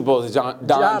many Super Bowls did Don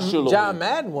Shula John win?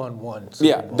 Madden won 1 Super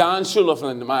Yeah, Bowl. Don Shula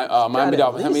from the Miami at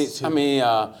Dolphins. least How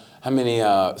many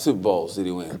Super Bowls did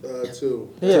he win? 2.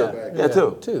 Yeah, Back. Yeah,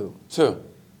 2. 2. 2.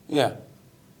 Yeah.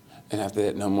 And after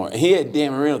that, no more. And he had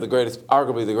Dan Marino,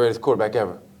 arguably the greatest quarterback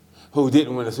ever, who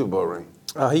didn't win a Super Bowl ring.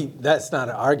 Oh, that's not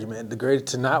an argument. The greatest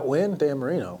to not win, Dan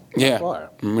Marino. by Yeah, far.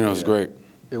 Marino's great.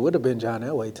 It would have been John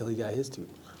Elway till he got his 2.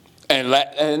 And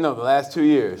the last 2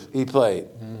 years he played.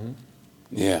 Mm-hmm.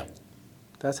 Yeah.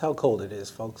 That's how cold it is,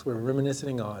 folks. We're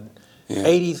reminiscing on Yeah.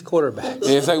 80s quarterbacks.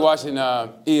 Yeah, it's like watching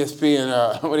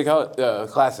ESPN, what do you call it?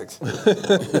 Classics.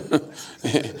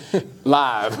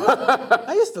 Live.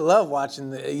 I used to love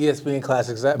watching the ESPN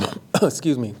Classics at,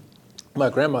 excuse me, my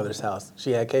grandmother's house.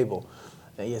 She had cable.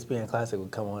 And ESPN Classic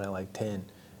would come on at like 10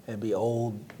 and be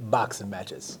old boxing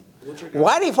matches.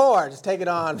 Whitey Ford, just take it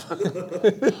on.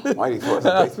 Whitey Ford's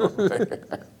a baseball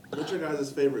player. What's your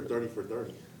guys' favorite 30 for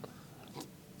 30?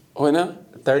 What now?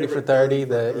 30 for 30,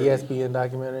 the ESPN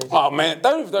documentary. Oh man,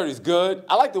 30 for 30 is good.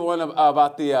 I like the one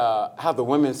about the how the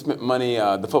women spent money,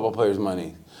 the football players'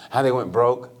 money, how they went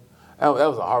broke. That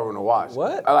was a hard one to watch.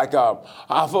 What? I like how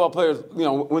football players,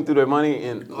 went through their money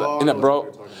and ended up I know what broke.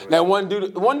 you're talking about. That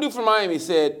one dude from Miami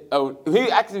said, he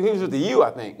was with the U,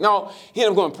 I think. No, he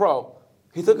ended up going pro.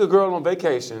 He took a girl on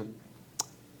vacation,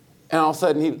 and all of a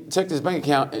sudden he checked his bank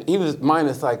account, and he was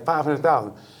minus like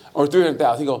 $500,000 or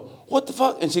 $300,000. He goes, "What the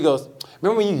fuck?" And she goes,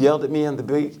 "Remember when you yelled at me on the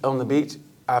beach?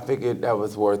 I figured that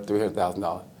was worth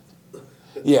 $300,000."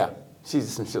 Yeah, she did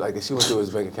some shit like that. She went through his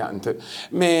bank account and took.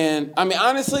 Man, I mean,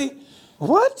 honestly,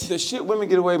 What? the shit women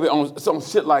get away with on some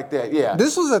shit like that. Yeah,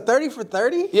 This was a 30 for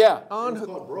 30? yeah, It's On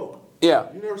called Broke. yeah.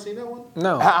 You never seen that one?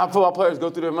 No. How football players go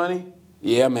through their money?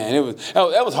 Yeah, man,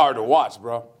 that was hard to watch,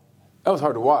 bro. That was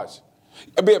hard to watch.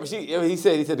 But he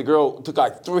said the girl took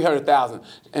like $300,000,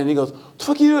 and he goes, "What the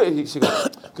fuck you doing?" And she goes,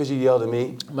 "Because you yelled at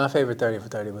me." My favorite 30 for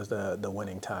 30 was the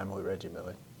winning time with Reggie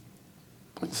Miller.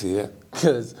 I can see that.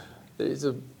 Because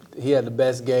he had the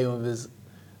best game of his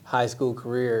high school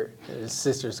career. His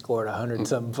sister scored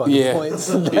 100-something fucking Yeah. points.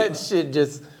 That shit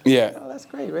just, Yeah. oh, that's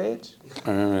great, Reg.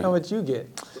 I remember How that. much you get?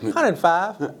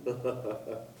 105.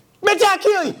 Bitch, I'll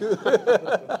kill you.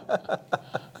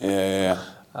 Yeah.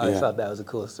 I always thought that was a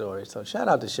cool story. So shout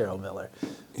out to Cheryl Miller,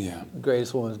 Yeah.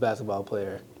 greatest women's basketball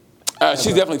player.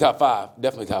 She's definitely top 5.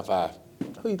 Definitely top 5.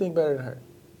 Who you think better than her?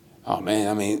 Oh man,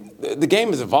 I mean, the game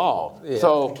has evolved. Yeah.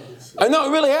 So, no,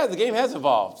 it really has. The game has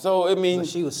evolved. So, I mean, But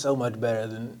she was so much better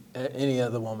than any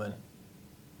other woman.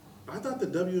 I thought the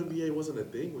WNBA wasn't a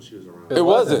thing when she was around. it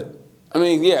wasn't. I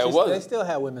mean, yeah, it They wasn't. still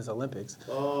had women's Olympics.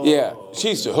 Oh, Yeah, she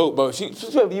used to hoop, but she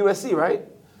played for USC, right?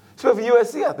 She played for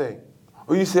USC, I think,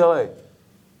 or UCLA.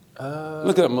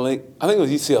 Look at it, Malik. I think it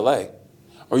was UCLA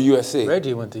or USC.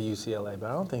 Reggie went to UCLA, but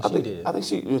I don't think she did. I think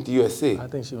she went to USC. I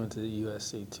think she went to the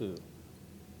USC too.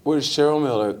 Where did Cheryl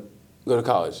Miller go to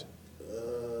college?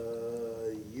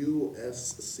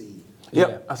 USC. Yep,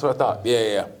 Yeah. that's what I thought.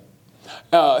 Yeah.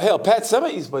 Hell, Pat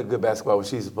Summitt used to play good basketball when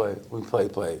she used to play. When we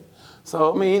played.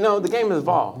 So I mean, you know, the game has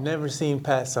evolved. Never seen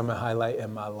Pat Summitt highlight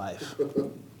in my life.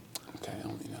 Okay, I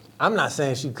don't mean that. I'm not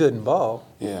saying she couldn't ball.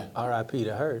 Yeah, R.I.P.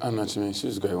 to her. I know what you mean. She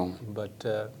was a great woman. But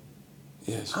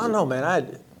Yeah, I don't know, man.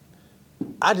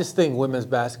 I just think women's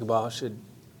basketball should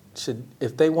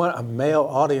if they want a male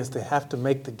audience, they have to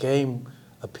make the game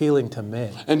appealing to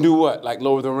men. And do what? Like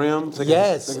lower the rim? So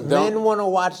Yes, they can dunk? men want to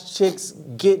watch chicks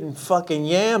getting fucking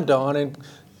yammed on and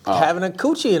having a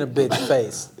coochie in a bitch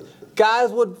face.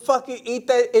 Guys would fucking eat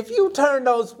that. If you turned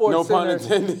on Sports No pun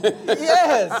Center, intended.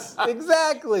 yes,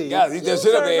 exactly. Guys, eat If that you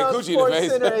shit up turned there, on coochie in the Sports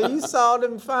face. Center and you saw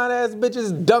them fine ass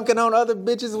bitches dunking on other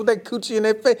bitches with that coochie in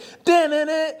their face.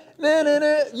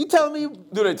 Da-na-na. You telling me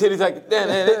Do their titties like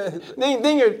that.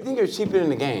 then you're cheapening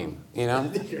the game, you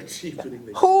know? You're cheapening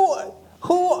the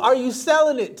who are you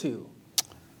selling it to?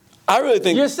 I really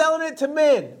think You're selling it to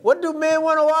men. What do men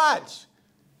want to watch?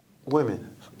 women.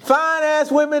 Fine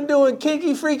ass women doing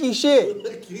kinky, freaky shit.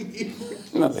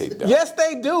 No, they don't. Yes,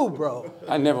 they do, bro.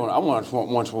 I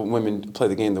want women to play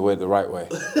the game the right way.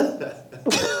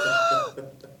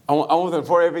 I want them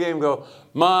before every game go,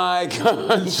 my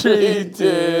country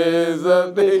 'tis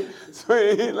a big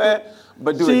sweet land.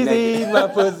 But do She's it naked. eating my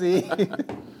pussy.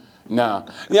 No.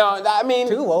 Yeah, I mean,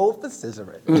 Too old for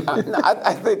scissoring.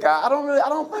 I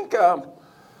don't think,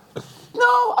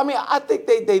 no, I mean, I think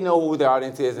they know who their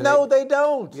audience is. And No, they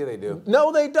don't. Yeah, they do.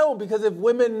 No, they don't. Because if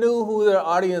women knew who their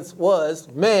audience was,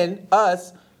 men,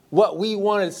 us, what we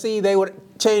wanted to see, they would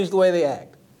change the way they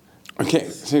act. Okay,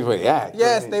 change the way they act.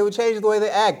 Yes, they would change the way they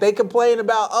act. They complain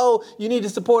about, oh, you need to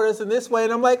support us in this way.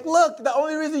 And I'm like, look, the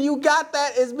only reason you got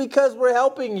that is because we're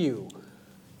helping you.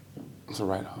 It's a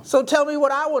write-off. So tell me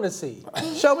what I want to see.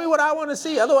 Show me what I want to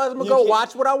see. Otherwise, I'm going to go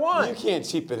watch what I You want. can't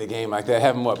cheapen the game like that,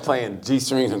 have them playing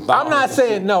G-strings and thongs. I'm not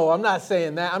saying no. I'm not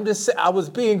saying that. I'm just I was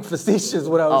being facetious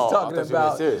when I was Oh, I talking thought you were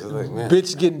about serious. I was like, man.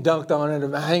 bitch getting dunked on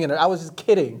and hanging her. I was just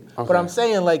kidding. But Okay. I'm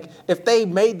saying, like, if they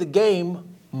made the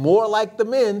game more like the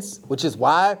men's, which is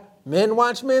why men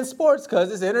watch men's sports,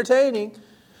 because it's entertaining.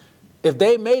 If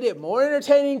they made it more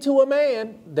entertaining to a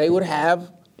man, they would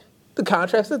have the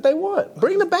contracts that they want.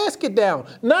 Bring the basket down.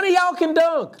 None of y'all can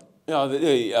dunk. No,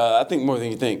 I think more than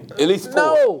you think. At least four.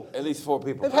 No. At least four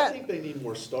people. They've I had- think they need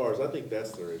more stars. I think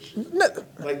that's their issue. No,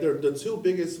 Like the two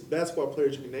biggest basketball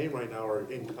players you can name right now are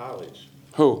in college.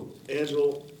 Who?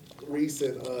 Angela Reese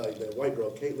and that white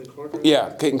girl, Caitlin Clark. Yeah,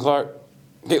 Caitlin Clark.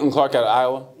 Caitlin Clark out of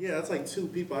Iowa. Yeah, that's like two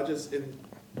people. I just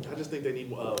think they need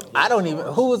more. I don't even.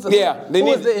 Who was the? Yeah, they who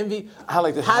was need- the MVP? I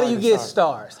like the- How I do like you the get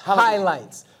stars. stars? Highlight-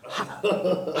 Highlights.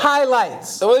 Highlights.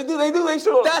 So they do. They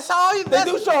show. That's all you. They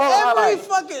do show her every highlights.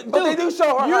 fucking. But they dude, do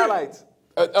show her you're- highlights.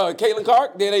 Caitlin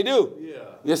Clark. Yeah, they do. Yeah.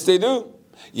 Yes, they do.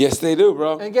 Yes, they do,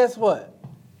 bro. And guess what?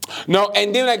 No,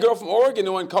 and then that girl from Oregon,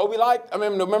 the one Kobe liked. I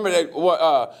remember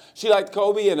that. She liked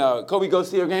Kobe, and Kobe goes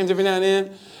see her games every now and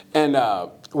then. And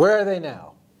Where are they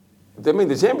now? they made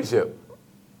the championship.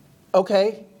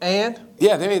 Okay, and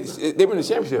Yeah, they were in the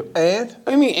championship. and What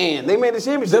do you mean, and? They made the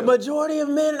championship. the majority of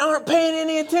men aren't paying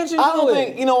any attention I to don't it.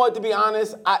 think, you know what, to be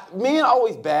honest, men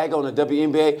always bag on the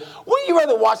WNBA. Wouldn't you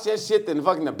rather watch that shit than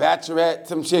fucking The Bachelorette,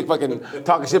 some chick fucking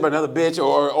talking shit about another bitch,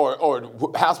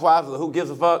 or Housewives, or who gives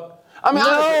a fuck? I mean,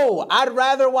 honestly, No, I'd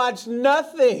rather watch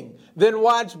nothing than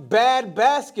watch bad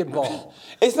basketball.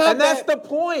 It's not and that's bad- the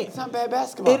point. it's not bad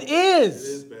basketball. It It is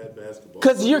is. bad basketball.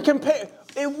 Because you're comparing.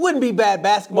 It wouldn't be bad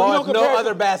basketball Well, you if don't no compare it other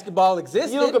to- basketball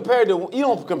existed. You don't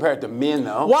compare it to men,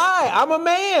 though. Why? I'm a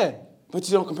man. But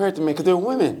you don't compare it to men because they're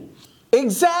women.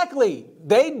 Exactly.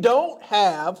 They don't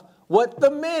have what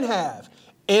the men have.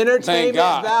 Entertainment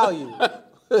God. value.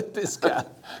 This guy.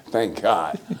 Thank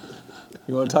God.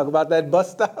 You want to talk about that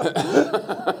bus stop?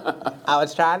 I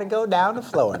was trying to go down to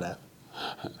Florida.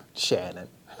 Shannon.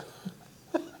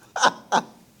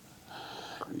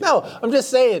 No, I'm just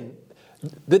saying.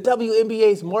 The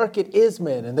WNBA's market is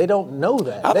men, and they don't know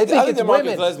that. I They think think the it's market's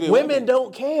women. lesbian Women women.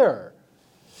 don't care.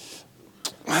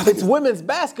 It's women's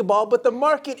basketball, but the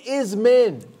market is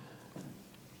men.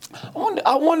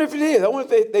 I wonder if it is. I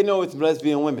wonder if they know it's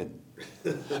lesbian women.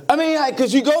 I mean,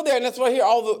 because you go there and that's why here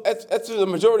that's where the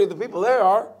majority of the people there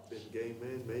are. Big gay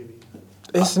men, maybe.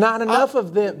 It's not enough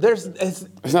of them. It's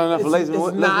not enough of lesbian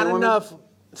It's not women? enough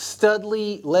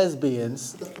studly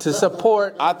lesbians to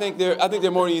support I think they're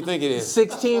more than you think it is.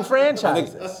 16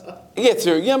 franchises. Yeah,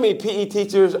 sir. You know how many PE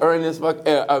teachers are in this? Not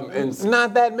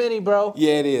that many, bro.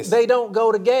 Yeah, it is. They don't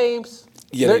go to games.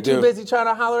 Yeah, They're they too do. busy trying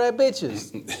to holler at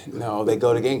bitches. No, they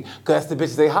go to game because that's the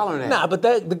bitches they hollering at. Nah, but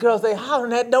the girls they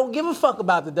hollering at don't give a fuck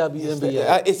about the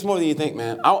WNBA. It's more than you think,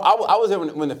 man. I was there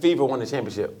when the Fever won the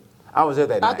championship. I was there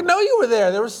that I night. know you were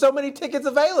there. There were so many tickets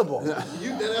available.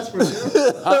 That's for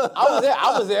them.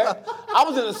 I was there. I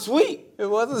was in the suite. It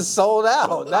wasn't sold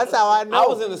out. That's how I know. I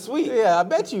was in the suite. Yeah, I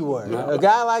bet you were. A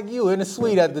guy like you in the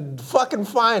suite at the fucking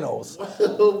finals.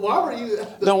 Why were you?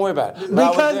 Don't worry about it. But I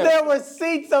was Because there were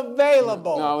seats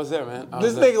available. No, I was there, man.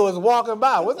 This nigga was walking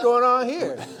by. What's going on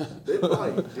here? They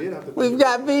probably did have to. We've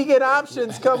got vegan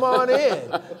options. Come on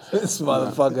in. This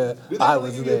motherfucker, Did they I really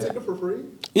was give you a there. ticket for free?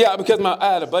 Yeah, because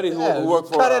I had a buddy who Yeah, worked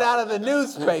for. cut it out of the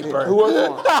newspaper. Who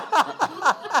worked for him.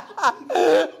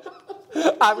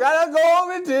 I've got to go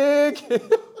home and dig.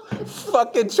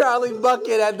 Fucking Charlie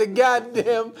Bucket at the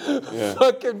goddamn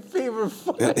fucking Fever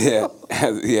fight.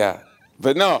 yeah.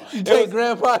 But no, it Take was,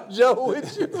 Grandpa Joe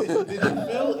with you. Did you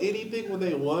feel anything when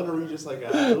they won, or were you just like,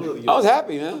 I was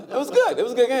happy, man. It was good. It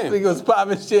was a good game. Nigga was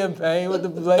popping champagne with the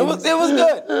ladies. It was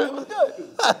good. It was good.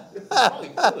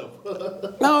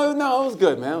 No, it was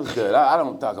good, man. It was good. I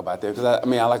don't talk about that because I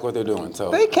like what they're doing.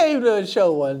 So They came to a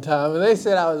show one time and they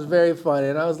said I was very funny,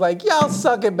 and I was like, "Y'all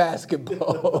suck at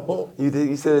basketball." you did.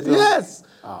 You said it. To them? Yes.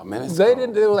 Oh man, that's They cool.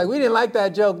 didn't. They were like, "We didn't like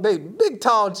that joke." They big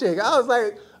tall chick. I was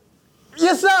like,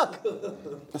 "You suck."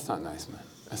 That's not nice, man.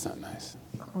 That's not nice.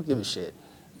 I don't give a shit.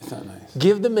 It's not nice.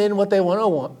 Give the men what they want to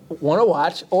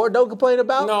watch, or don't complain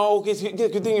about. No, because that's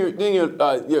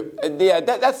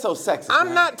so sexist. I'm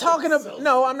man. not talking about.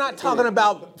 No, I'm not talking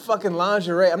about fucking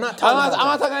lingerie. I'm not talking I'm about.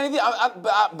 not talking anything.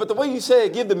 But the way you say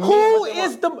it, give the men. Who what they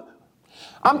is want. the?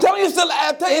 I'm telling you, it's a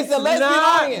lesbian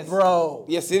not, audience, bro.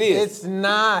 Yes, it is. It's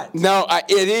not. No,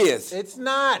 it is. It's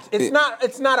not. It's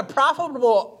not a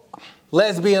profitable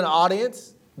lesbian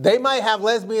audience. They might have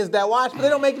lesbians that watch, but they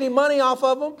don't make any money off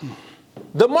of them.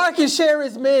 The market share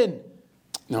is men.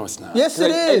 No, it's not. Yes, it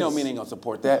They is. don't mean ain't gonna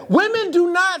support that. Women do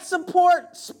not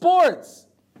support sports.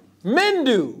 Men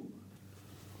do.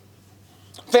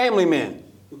 Family men.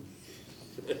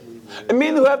 And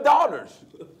men who have daughters.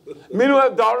 Men who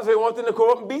have daughters, they want them to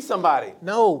grow up and be somebody.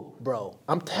 No, bro.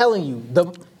 I'm telling you,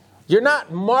 you're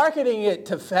not marketing it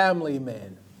to family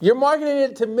men. You're marketing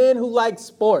it to men who like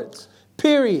sports.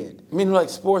 Period. Men who like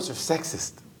sports are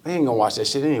sexist. They ain't gonna watch that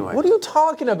shit anyway. What are you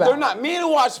talking about? They're not. Men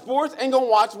who watch sports ain't gonna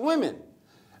watch women.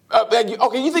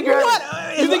 Okay, you think your What?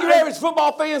 average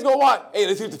football fan's gonna watch? Hey,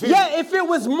 let's see what the future. Yeah, if it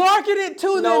was marketed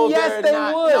to No, them, yes, they're they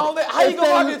not. would. No, how you If gonna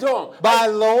they- market it to them? By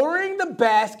lowering the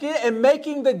basket and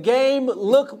making the game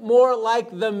look more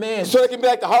like the men. So they can be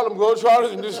like the Harlem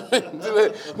Globetrotters and just then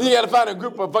you gotta find a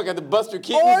group of fucking the Buster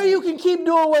Keatons. Or you can keep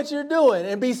doing what you're doing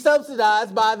and be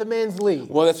subsidized by the men's league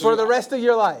Well, that's for true. the rest of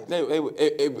your life. It will.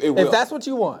 If that's what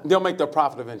you want. They'll make their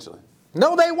profit eventually.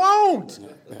 No, they won't.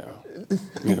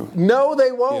 Yeah. No, they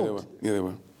Yeah, won't. they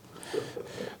will.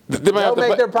 They might They'll have to make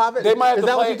play- their profit. They might have Is to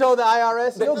that what play- you told the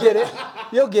IRS? You'll get it.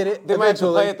 You'll get it. They might have to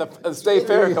eventually. play at the State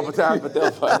Fair a couple times, but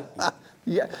they'll play.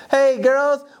 Yeah. Hey,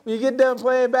 girls, when you get done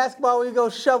playing basketball, we go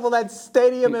shovel that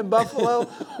stadium in Buffalo.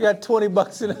 We got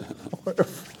 $20 in it.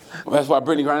 Well, that's why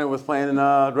Brittany Griner was playing in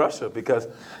Russia because,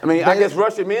 I guess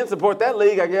Russian men support that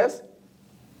league, I guess.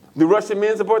 Do Russian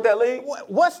men support that league?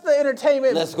 What's the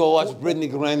entertainment? Let's go watch Brittany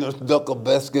Griner's duck of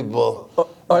basketball.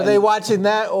 Are they watching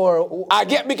that or? I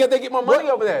get because they get my money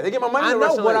over there. They get my money I in know.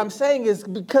 Russian What league. I'm saying is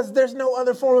because there's no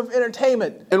other form of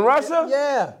entertainment. In Russia?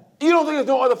 Yeah. You don't think there's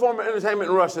no other form of entertainment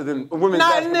in Russia than women's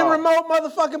Not in basketball? them remote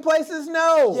motherfucking places,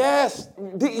 no. Yes.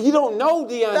 You don't know,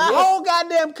 Dion. That Yes. whole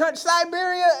goddamn country,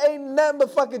 Siberia, ain't nothing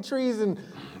but fucking trees and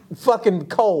fucking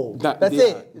cold. Not- That's Dion,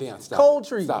 it. Dion, stop Cold it.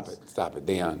 trees. Stop it,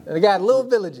 Dion. And they got little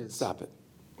villages. Stop it.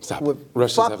 Stop With it.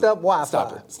 Russians fucked up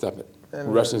Wi-Fi. Stop it.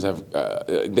 Russians have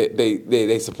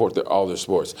they support all their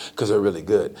sports because they're really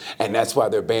good, and that's why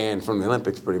they're banned from the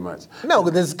Olympics pretty much. No,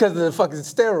 but this is because of the fucking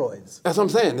steroids. That's what I'm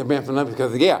saying. They're banned from the Olympics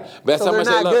because But that's So how they're much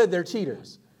they not love. good, they're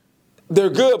cheaters. They're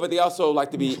good, but they also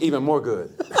like to be even more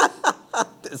good.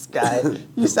 This guy,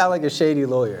 you sound like a shady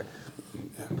lawyer.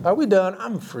 Are we done?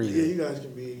 I'm free. Yeah, you guys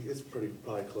can be. It's probably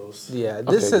close. Yeah,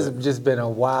 this has good. just been a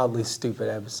wildly stupid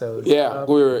episode. Yeah,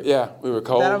 we were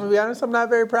cold. That I'm gonna be honest, I'm not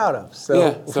very proud of. So,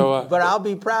 Yeah, so, but I'll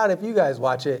be proud if you guys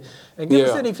watch it and give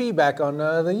us Yeah. any feedback on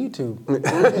the YouTube.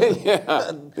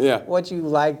 yeah. What you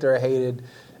liked or hated,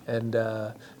 and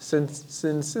send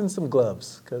some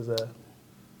gloves because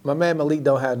my man Malik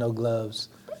don't have no gloves.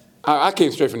 I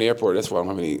came straight from the airport. That's why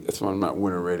I'm not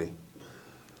winter ready.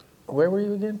 Where were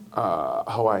you again?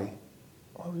 Hawaii.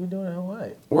 What were you doing in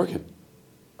Hawaii? Working.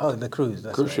 Oh, the cruise.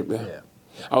 That's Cruise right. ship, yeah.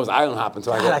 I was island hopping,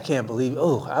 so God, I can't believe.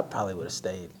 Oh, I probably would have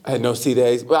stayed. I had no sea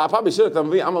days. Well, I probably should have. I'm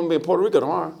gonna be in Puerto Rico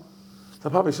tomorrow. So I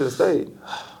probably should have stayed.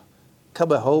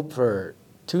 Come at Hope for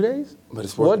 2 days? But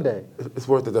it's worth One it. day. It's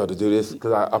worth it though to do this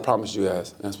because I promised you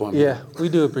guys. That's why. Yeah, we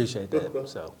do appreciate that.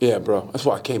 So Yeah, bro. That's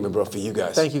why I came in, bro, for you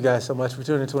guys. thank you guys so much for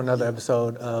tuning into another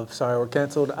episode of Sorry We're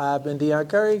Canceled. I've been Deion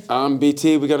Curry. I'm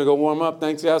BT. We're gonna go warm up.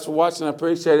 Thanks guys for watching. I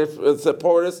appreciate it.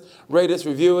 Support us, rate us,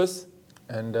 review us,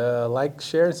 And like,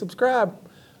 share, and subscribe.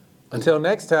 Until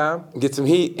next time. get some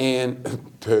heat, and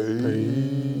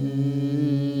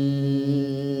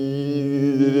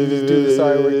Do the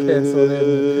Sorry We're Canceled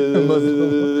in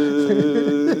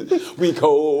Muslim. we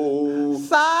cold.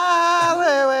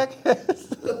 Sorry We're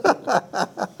Canceled.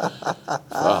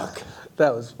 Fuck.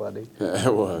 That was funny. Yeah,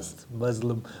 it was.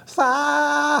 Muslim.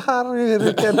 Sorry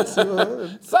We're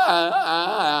Canceled. Sorry.